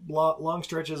Yeah, long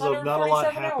stretches of not a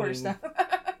lot 147 happening. hours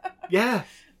now.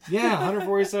 Yeah,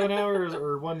 147 hours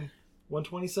or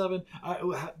 127.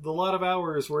 The lot of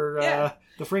hours where Yeah.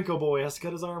 the Franco boy has to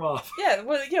cut his arm off. Yeah,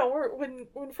 well,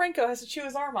 when Franco has to chew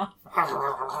his arm off,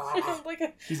 like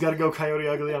a, He's got to go Coyote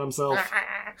Ugly on himself.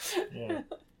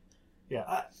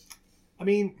 Yeah. I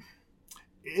mean,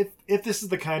 if this is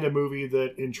the kind of movie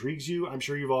that intrigues you, I'm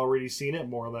sure you've already seen it.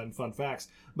 More than fun facts,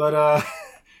 but I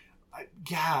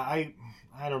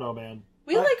don't know, man.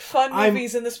 we like fun I'm-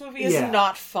 movies, and this movie is yeah.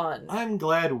 not fun. I'm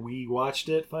glad we watched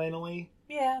it finally.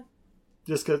 Yeah.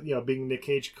 Just because, being Nick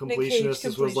Cage completionist,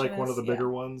 this was like one of the completionist, bigger yeah.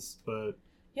 ones, but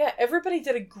Yeah, everybody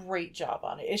did a great job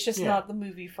on it. It's just Yeah. not the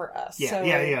movie for us. yeah,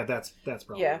 so, that's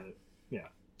probably Yeah. it. Yeah,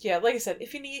 Yeah, like I said,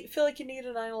 if you feel like you need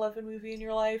a 9/11 movie in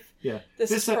your life, yeah. this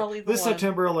is probably the this one.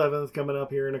 September 11th coming up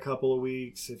here in a couple of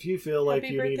weeks. If you feel like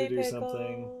Happy you need birthday, to do Pickles.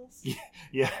 something,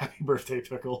 yeah, happy birthday,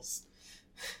 Pickles.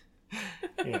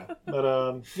 Yeah,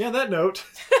 but that note.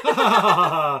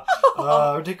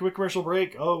 We'll take a quick commercial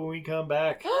break. Oh, when we come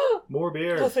back, more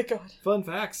beer, Oh, thank God. fun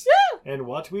facts, and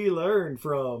what we learned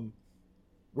from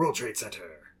World Trade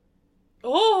Center.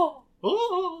 Oh!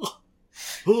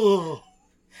 Oh,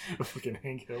 fucking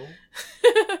Hank Hill.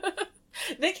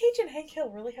 Nick Cage and Hank Hill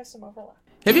really have some overlap.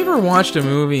 Have you ever watched a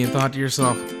movie and thought to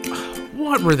yourself,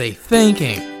 what were they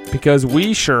thinking? Because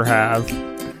we sure have.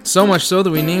 So much so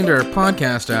that we named our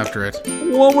podcast after it.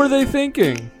 What were they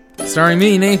thinking? Starring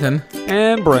me, Nathan.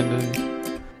 And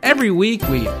Brendan. Every week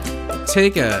we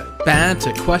take a bad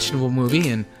to questionable movie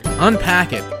and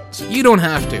unpack it so you don't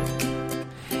have to.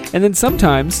 And then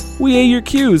sometimes we A your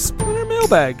cues in our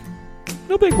mailbag.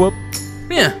 No big whoop.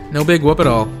 Yeah, no big whoop at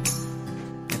all.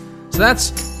 So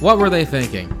that's What Were They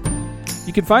Thinking?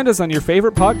 You can find us on your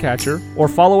favorite podcatcher or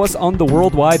follow us on the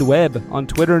World Wide Web on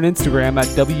Twitter and Instagram at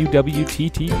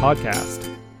WWTT Podcast.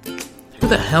 Who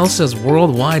the hell says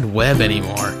World Wide Web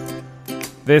anymore?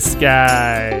 This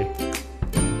guy.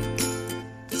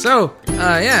 So,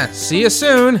 see you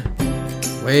soon.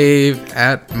 Wave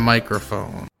at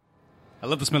microphone. I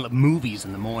love the smell of movies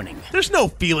in the morning. There's no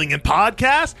feeling in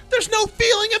podcasts. There's no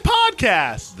feeling in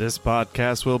podcasts. This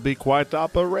podcast will be quite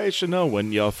operational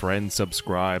when your friends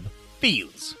subscribe.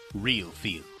 Feels. Real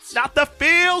feels. Not the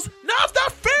feels. Not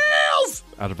the feels.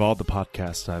 Out of all the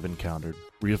podcasts I've encountered,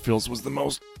 Real Feels was the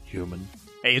most human.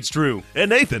 Hey, it's Drew. And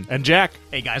Nathan. And Jack.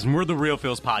 Hey guys, and we're the Real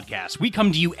Feels Podcast. We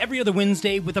come to you every other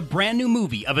Wednesday with a brand new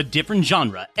movie of a different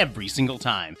genre every single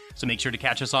time. So make sure to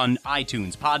catch us on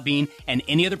iTunes, Podbean, and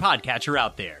any other podcatcher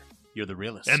out there. You're the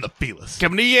realest. And the feelist.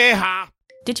 Come to yeehaw.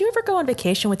 Did you ever go on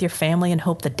vacation with your family and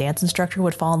hope the dance instructor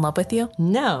would fall in love with you?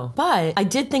 No, but I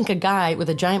did think a guy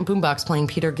with a giant boombox playing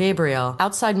Peter Gabriel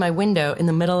outside my window in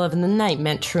the middle of the night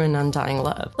meant true and undying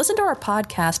love. Listen to our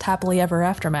podcast, Happily Ever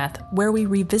Aftermath, where we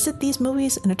revisit these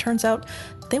movies and it turns out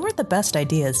they weren't the best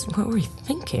ideas. What were we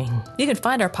thinking? You can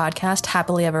find our podcast,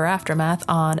 Happily Ever Aftermath,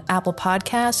 on Apple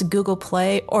Podcasts, Google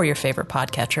Play, or your favorite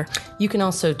podcatcher. You can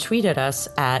also tweet at us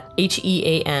at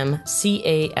HEAMCAST,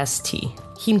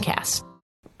 Heamcast.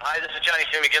 Hi, this is Johnny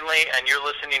C. McGinley, and you're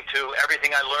listening to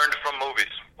Everything I Learned from Movies.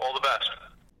 All the best.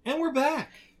 And we're back.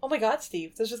 Oh my God,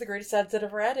 Steve, those are the greatest ads that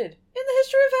ever added in the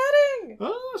history of adding.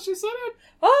 Oh, she said it.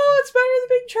 Oh, it's better than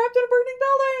being trapped in a burning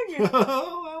building.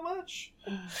 Oh, how much?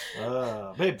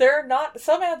 Babe. There are not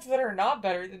some ads that are not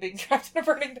better than being trapped in a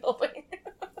burning building.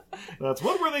 That's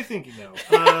what were they thinking, though?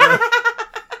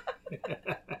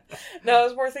 No, I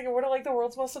was more thinking, what are like the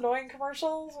world's most annoying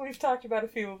commercials? We've talked about a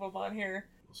few of them on here.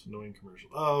 Most annoying commercial.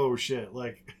 Oh shit!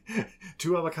 Like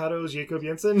 2 avocados, Jacob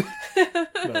Jensen.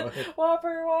 No.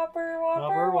 Whopper, Whopper,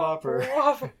 Whopper, Whopper.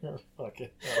 Fuck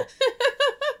it. No.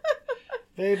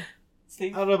 Babe,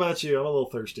 Steve. I don't know about you. I'm a little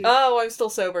thirsty. Oh, I'm still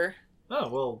sober. Oh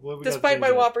well. What we Despite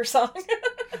my Whopper song.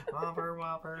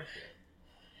 Whopper.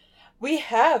 We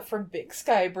have from Big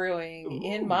Sky Brewing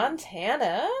in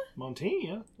Montana.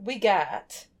 Montana. We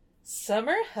got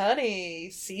Summer Honey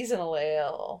Seasonal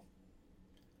Ale.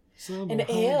 An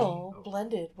ale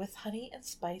blended with honey and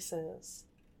spices.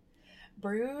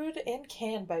 Brewed and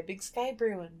canned by Big Sky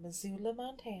Brewing, Missoula,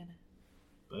 Montana.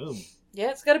 Boom.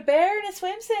 Yeah, it's got a bear in a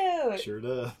swimsuit. Sure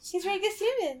does. He's Ray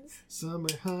Simmons. Summer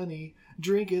honey,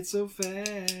 drink it so fast.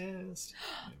 Anyway.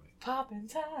 Poppin'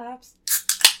 tops.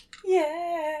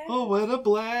 Yeah. Oh, what a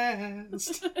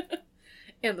blast.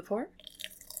 And the pour.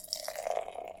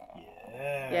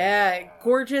 Yeah. Yeah,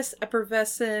 gorgeous,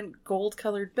 effervescent,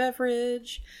 gold-colored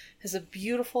beverage. Has a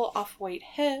beautiful off-white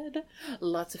head.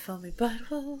 Lots of foamy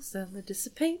bubbles, and they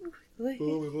dissipate quickly.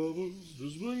 Foamy bubbles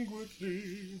dissipate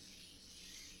quickly.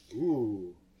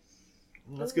 Ooh.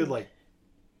 That's good, like,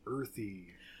 earthy.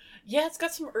 Yeah, it's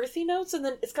got some earthy notes, and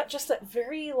then it's got just that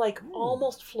very, like,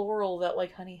 almost floral that,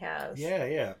 like, honey has. Yeah.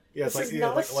 Yeah, it's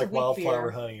like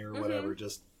wildflower honey or whatever.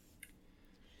 Just,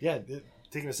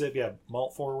 taking a sip,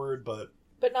 malt forward, but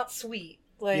not sweet.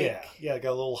 Like, got a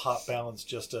little hop balance,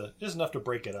 just enough to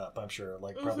break it up, I'm sure.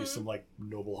 Like, probably some, like,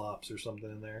 noble hops or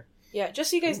something in there. Yeah, just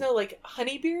so you guys know, like,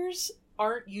 honey beers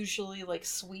aren't usually, like,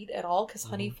 sweet at all, because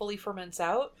honey fully ferments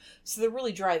out, so they're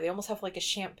really dry. They almost have, like, a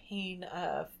champagne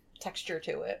texture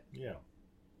to it. Yeah.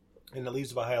 And it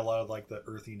leaves behind a lot of, like, the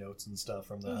earthy notes and stuff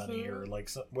from the honey, or, like,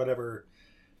 whatever...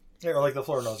 Yeah, or like the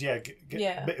floral notes.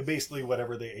 Basically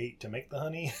whatever they ate to make the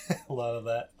honey. A lot of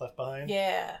that left behind.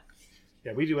 Yeah.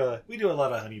 Yeah, we do a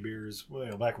lot of honey beers.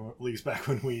 Well, at least back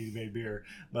when we made beer.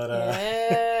 But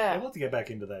I'd love to get back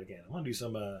into that again. I want to do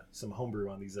some homebrew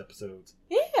on these episodes.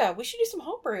 Yeah, we should do some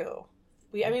homebrew.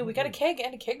 We got a keg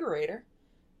and a kegerator.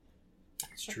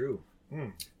 It's true.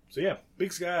 So yeah,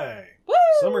 Big Sky. Woo!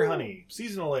 Summer Honey.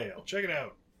 Seasonal Ale. Check it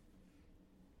out.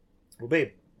 Well,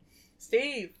 babe.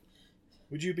 Steve.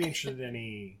 Would you be interested in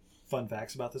any fun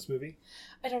facts about this movie?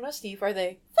 I don't know, Steve. Are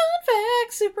they fun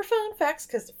facts? Super fun facts?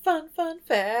 Because they're fun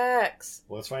facts.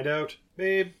 Let's find out.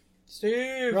 Babe.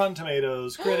 Steve. Rotten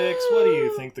Tomatoes. Critics. What do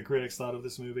you think the critics thought of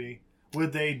this movie?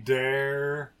 Would they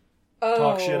dare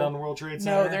talk shit on the World Trade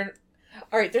Center? No, they're...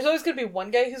 Alright, there's always going to be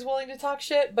one guy who's willing to talk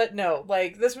shit, but no.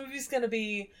 Like, this movie's going to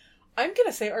be... I'm going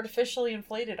to say artificially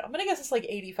inflated. I'm going to guess it's like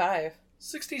 85.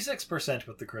 66%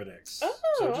 with the critics. Oh,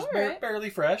 so just all right.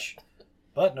 barely fresh.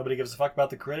 But nobody gives a fuck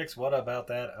about the critics. What about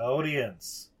that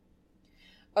audience?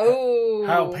 Oh.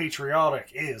 How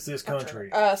patriotic is this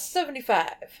country? 75.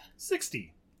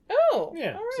 60. Oh,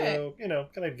 yeah. All right. So,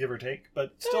 kind of give or take,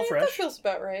 but still That fresh. feels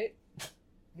about right.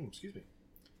 Excuse me.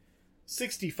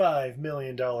 $65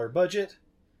 million budget.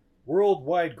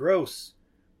 Worldwide gross.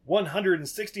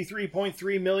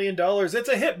 $163.3 million. It's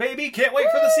a hit, baby! Can't wait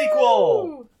for the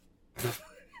sequel!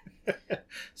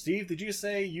 Steve, did you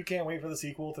say you can't wait for the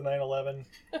sequel to 9/11?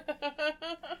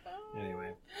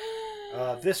 Anyway.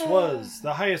 This was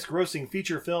the highest grossing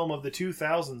feature film of the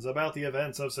 2000s about the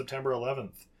events of September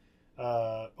 11th.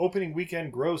 Opening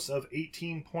weekend gross of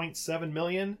 $18.7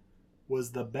 million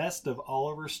was the best of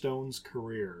Oliver Stone's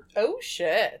career. Oh,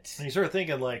 shit. And you start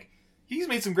thinking, like, he's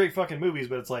made some great fucking movies,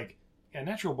 but it's like, yeah,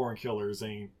 Natural Born Killers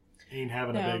ain't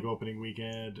having a big opening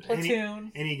weekend.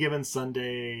 Platoon. Any given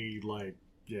Sunday, like,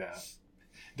 yeah.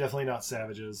 Definitely not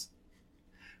Savages.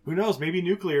 Who knows? Maybe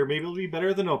Nuclear. Maybe it'll be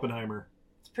better than Oppenheimer.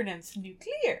 It's pronounced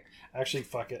nuclear. Actually,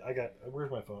 fuck it.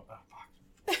 Where's my phone? Oh,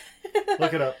 fuck.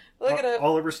 Look it up. Look it up.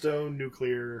 Oliver Stone,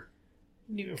 Nuclear.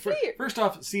 Nuclear. First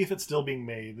off, see if it's still being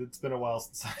made. It's been a while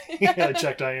since I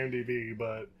checked IMDb,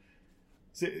 but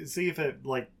see if it,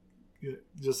 like, it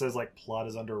just says, like, plot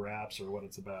is under wraps or what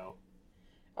it's about.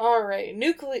 All right.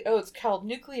 Nuclear. Oh, it's called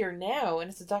Nuclear Now,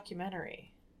 and it's a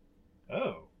documentary.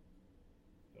 Oh.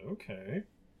 Okay.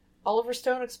 Oliver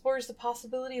Stone explores the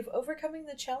possibility of overcoming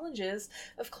the challenges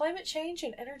of climate change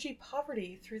and energy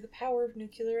poverty through the power of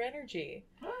nuclear energy.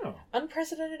 Oh.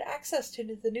 Unprecedented access to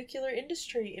the nuclear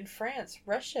industry in France,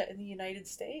 Russia, and the United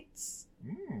States.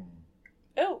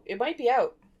 Oh, it might be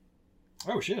out.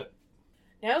 Oh, shit.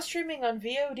 Now streaming on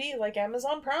VOD like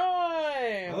Amazon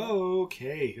Prime.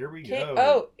 Okay, here we go.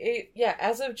 Oh, yeah,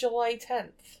 as of July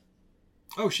 10th.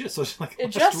 Oh, shit, so it's like It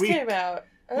last just week. came out.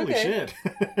 Okay. Holy shit.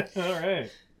 All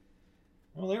right.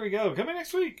 Well, there we go. Coming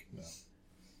next week.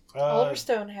 Oliver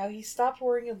Stone, how he stopped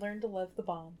worrying and learned to love the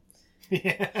bomb.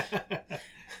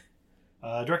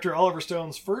 Director Oliver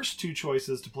Stone's first two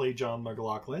choices to play John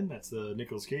McLaughlin, that's the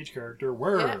Nicolas Cage character,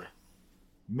 were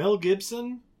Mel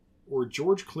Gibson or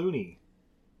George Clooney.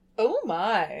 Oh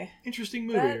my. Interesting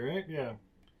movie, right? Yeah.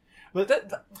 But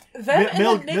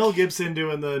Mel Gibson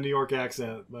doing the New York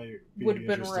accent might be would have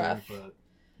been interesting, rough. But,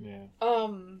 yeah.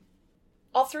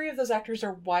 All three of those actors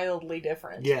are wildly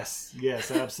different. Yes,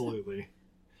 absolutely.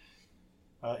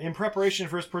 In preparation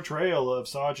for his portrayal of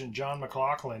Sergeant John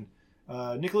McLaughlin,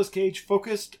 Nicolas Cage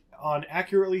focused on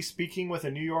accurately speaking with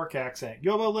a New York accent.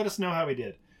 Yobo, let us know how he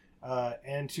did.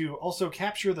 And to also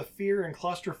capture the fear and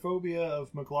claustrophobia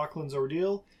of McLaughlin's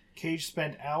ordeal, Cage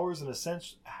spent hours in a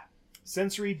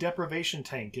sensory deprivation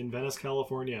tank in Venice,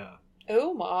 California.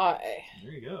 Oh my.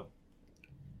 There you go.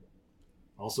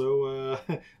 Also,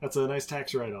 that's a nice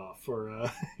tax write-off for,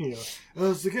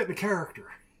 to get the character.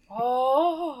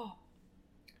 Oh.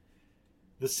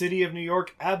 The city of New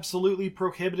York absolutely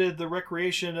prohibited the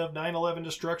recreation of 9/11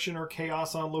 destruction or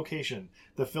chaos on location.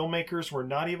 The filmmakers were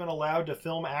not even allowed to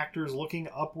film actors looking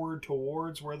upward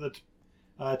towards where the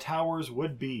towers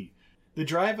would be. The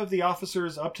drive of the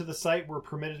officers up to the site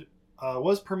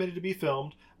was permitted to be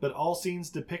filmed, but all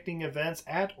scenes depicting events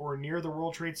at or near the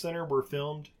World Trade Center were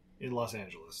filmed in Los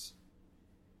Angeles.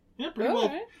 Yeah,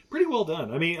 pretty well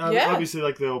done. I mean, obviously,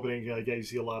 like the opening, you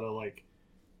see a lot of like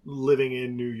living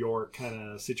in New York kind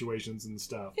of situations and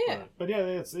stuff. Yeah. But yeah,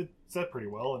 it's set pretty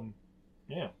well, and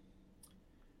yeah.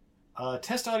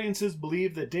 Test audiences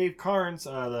believe that Dave Carnes,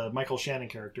 the Michael Shannon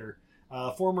character,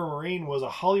 former Marine, was a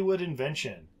Hollywood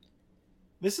invention.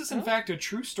 This is in fact a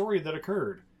true story that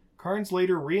occurred. Carnes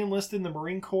later re-enlisted in the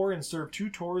Marine Corps and served 2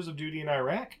 tours of duty in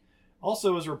Iraq.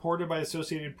 Also, as reported by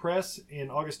Associated Press in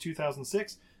August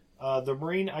 2006, the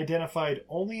Marine identified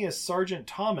only as Sergeant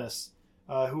Thomas,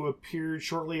 who appeared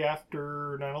shortly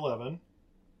after 9/11,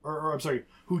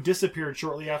 who disappeared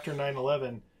shortly after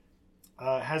 9/11,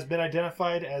 has been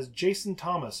identified as Jason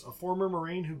Thomas, a former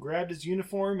Marine who grabbed his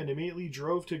uniform and immediately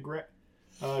drove to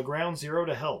Ground Zero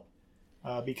to help.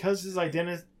 Because his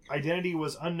identity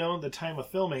was unknown at the time of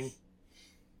filming,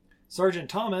 Sergeant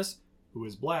Thomas, who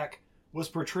is black, was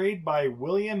portrayed by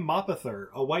William Mapother,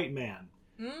 a white man.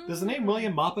 Does the name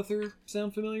William Mapother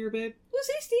sound familiar, babe? Who's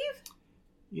he, Steve?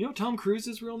 You know Tom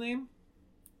Cruise's real name?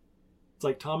 It's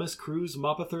like Thomas Cruise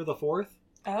Mapother IV.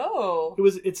 Oh.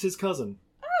 It's his cousin.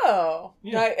 Oh.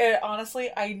 Yeah. Honestly,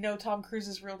 I know Tom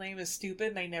Cruise's real name is stupid,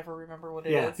 and I never remember what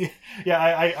it Yeah. is. Yeah,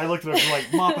 I looked it up like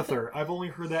Mapother. I've only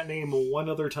heard that name one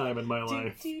other time in my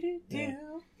life.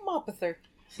 Mapother.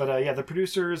 But the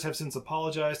producers have since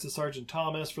apologized to Sergeant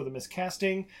Thomas for the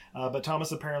miscasting, but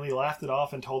Thomas apparently laughed it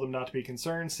off and told him not to be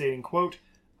concerned, stating, quote,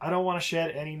 "I don't want to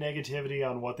shed any negativity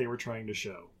on what they were trying to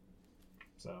show."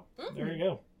 So, there you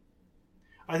go.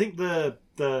 I think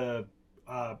I'm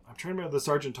trying to remember the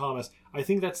Sergeant Thomas. I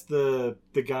think that's the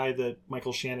guy that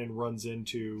Michael Shannon runs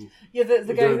into. Yeah,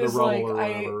 the guy who's like,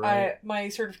 right? my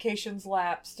certification's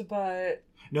lapsed, but...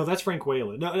 No, that's Frank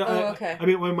Whalen. No, okay. I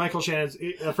mean, when Michael Shannon's...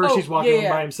 At first he's walking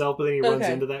by himself, but then he runs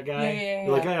into that guy. Yeah.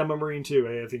 You're like, hey, I'm a Marine too.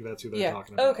 Hey, I think that's who they're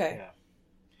talking about. Okay. Yeah.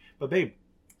 But babe...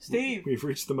 Steve. We've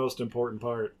reached the most important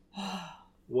part.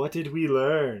 What did we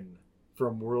learn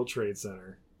from World Trade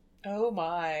Center? Oh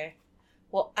my...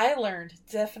 Well, I learned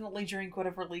definitely drink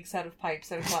whatever leaks out of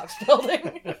pipes at a Cox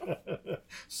building.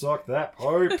 Suck that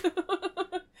pipe.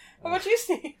 How about you,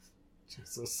 Steve?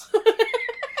 Jesus.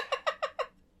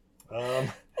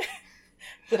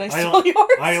 Did I steal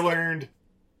yours? I learned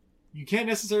you can't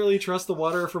necessarily trust the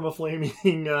water from a flaming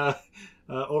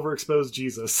overexposed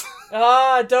Jesus.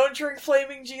 Don't drink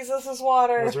flaming Jesus'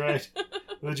 water. That's right.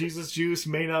 The Jesus juice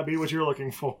may not be what you're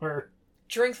looking for.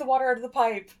 Drink the water out of the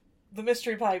pipe. The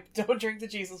mystery pipe. Don't drink the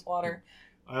Jesus water.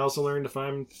 I also learned if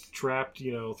I'm trapped,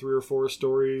 3 or 4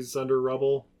 stories under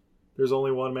rubble, there's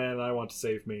only one man I want to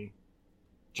save me.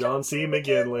 John C.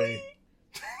 McGinley.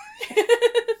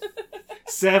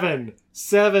 7.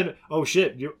 Oh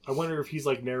shit! I wonder if he's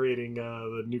like narrating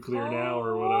the Nuclear Now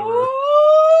or whatever.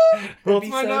 That'd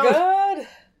be so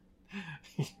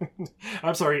good.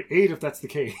 I'm sorry, 8 if that's the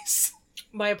case.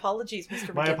 My apologies, Mr.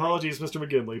 McGinley. My apologies, Mr.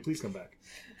 McGinley. Please come back.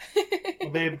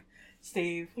 Well, babe.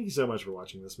 Steve. Thank you so much for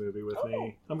watching this movie with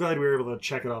me. I'm glad we were able to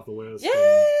check it off the list.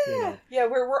 Yeah! And, Yeah,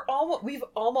 we've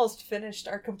almost finished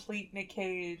our complete Nick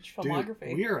Cage filmography.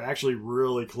 Dude, we are actually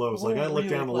really close. Like, I looked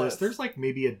down the close. list. There's like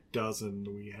maybe a dozen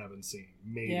we haven't seen.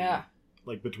 Maybe. Yeah.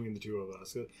 Like, between the two of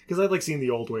us. Because I'd like seen The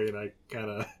Old Way and I kind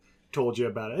of told you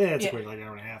about it. It's a quick like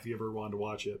hour and a half if you ever wanted to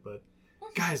watch it. But,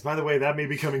 guys, by the way, that may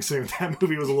be coming soon. That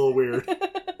movie was a little weird.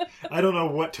 I don't know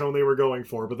what tone they were going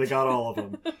for, but they got all of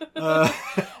them.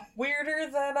 Weirder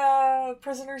than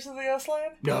Prisoners of the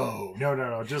Ghostland? No.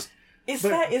 Just Is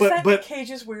that Nick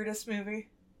Cage's weirdest movie?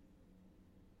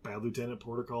 Bad Lieutenant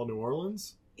Protocol New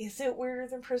Orleans? Is it weirder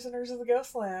than Prisoners of the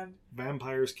Ghostland?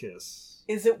 Vampire's Kiss.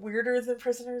 Is it weirder than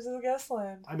Prisoners of the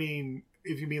Ghostland? I mean,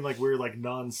 if you mean like weird, like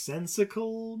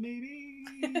nonsensical, maybe?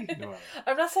 No.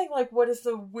 I'm not saying like what is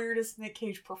the weirdest Nick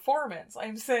Cage performance.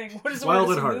 I'm saying what is the Wild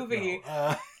weirdest at Heart. movie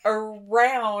No.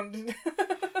 around.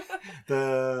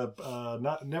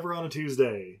 Not Never on a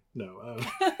Tuesday. No.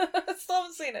 Still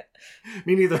haven't seen it.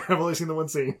 Me neither. I've only seen the one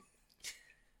scene.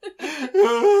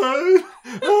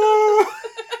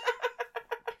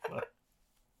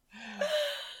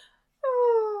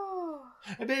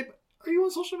 Hey, babe, are you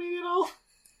on social media at all?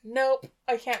 Nope,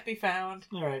 I can't be found.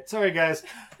 All right, sorry guys.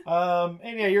 And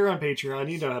yeah, you're on Patreon.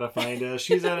 You know how to find us.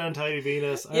 She's at Untidy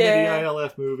Venus. I'm at the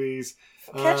ILF Movies.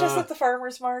 Catch us at the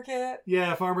farmers market.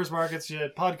 Yeah, farmers market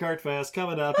shit. Podcart Fest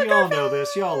coming up. You all know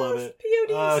this. You all love it.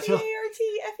 PODCARTFEST.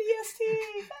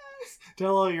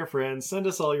 Tell all your friends. Send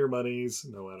us all your monies.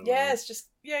 No, I don't know. Yes, just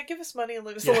give us money and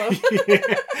leave us alone.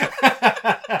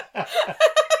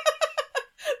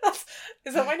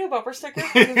 Is that my new bumper sticker?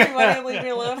 Give me money and leave me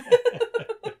alone.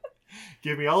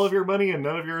 Give me all of your money and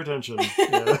none of your attention.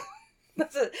 Yeah.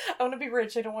 That's it. I want to be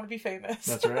rich. I don't want to be famous.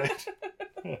 That's right.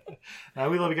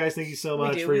 We love you guys. Thank you so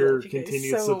much for We your love you guys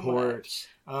continued so support.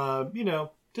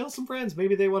 Tell some friends.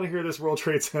 Maybe they want to hear this World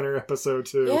Trade Center episode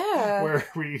too. Yeah. Where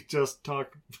we just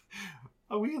talk.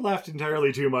 We laughed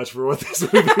entirely too much for what this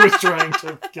movie was trying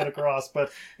to get across.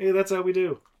 But hey, that's how we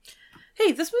do.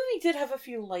 Hey, this movie did have a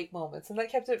few light moments, and that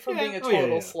kept it from being a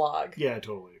total slog. Yeah,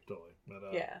 totally. But,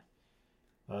 yeah.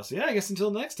 So yeah, I guess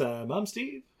until next time, I'm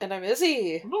Steve. And I'm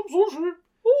Izzy. And I'm Sushi.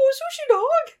 Oh, Sushi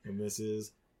Dog! And this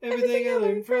is Everything I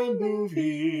Learned from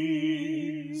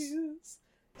Movies.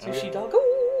 Sushi Dog.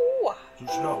 Ooh.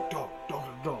 Sushi Dog.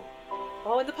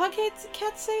 Oh, and the podcast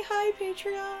cats say hi,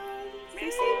 Patreon. They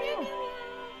say meow.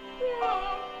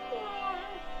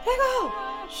 Peggle,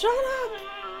 shut up!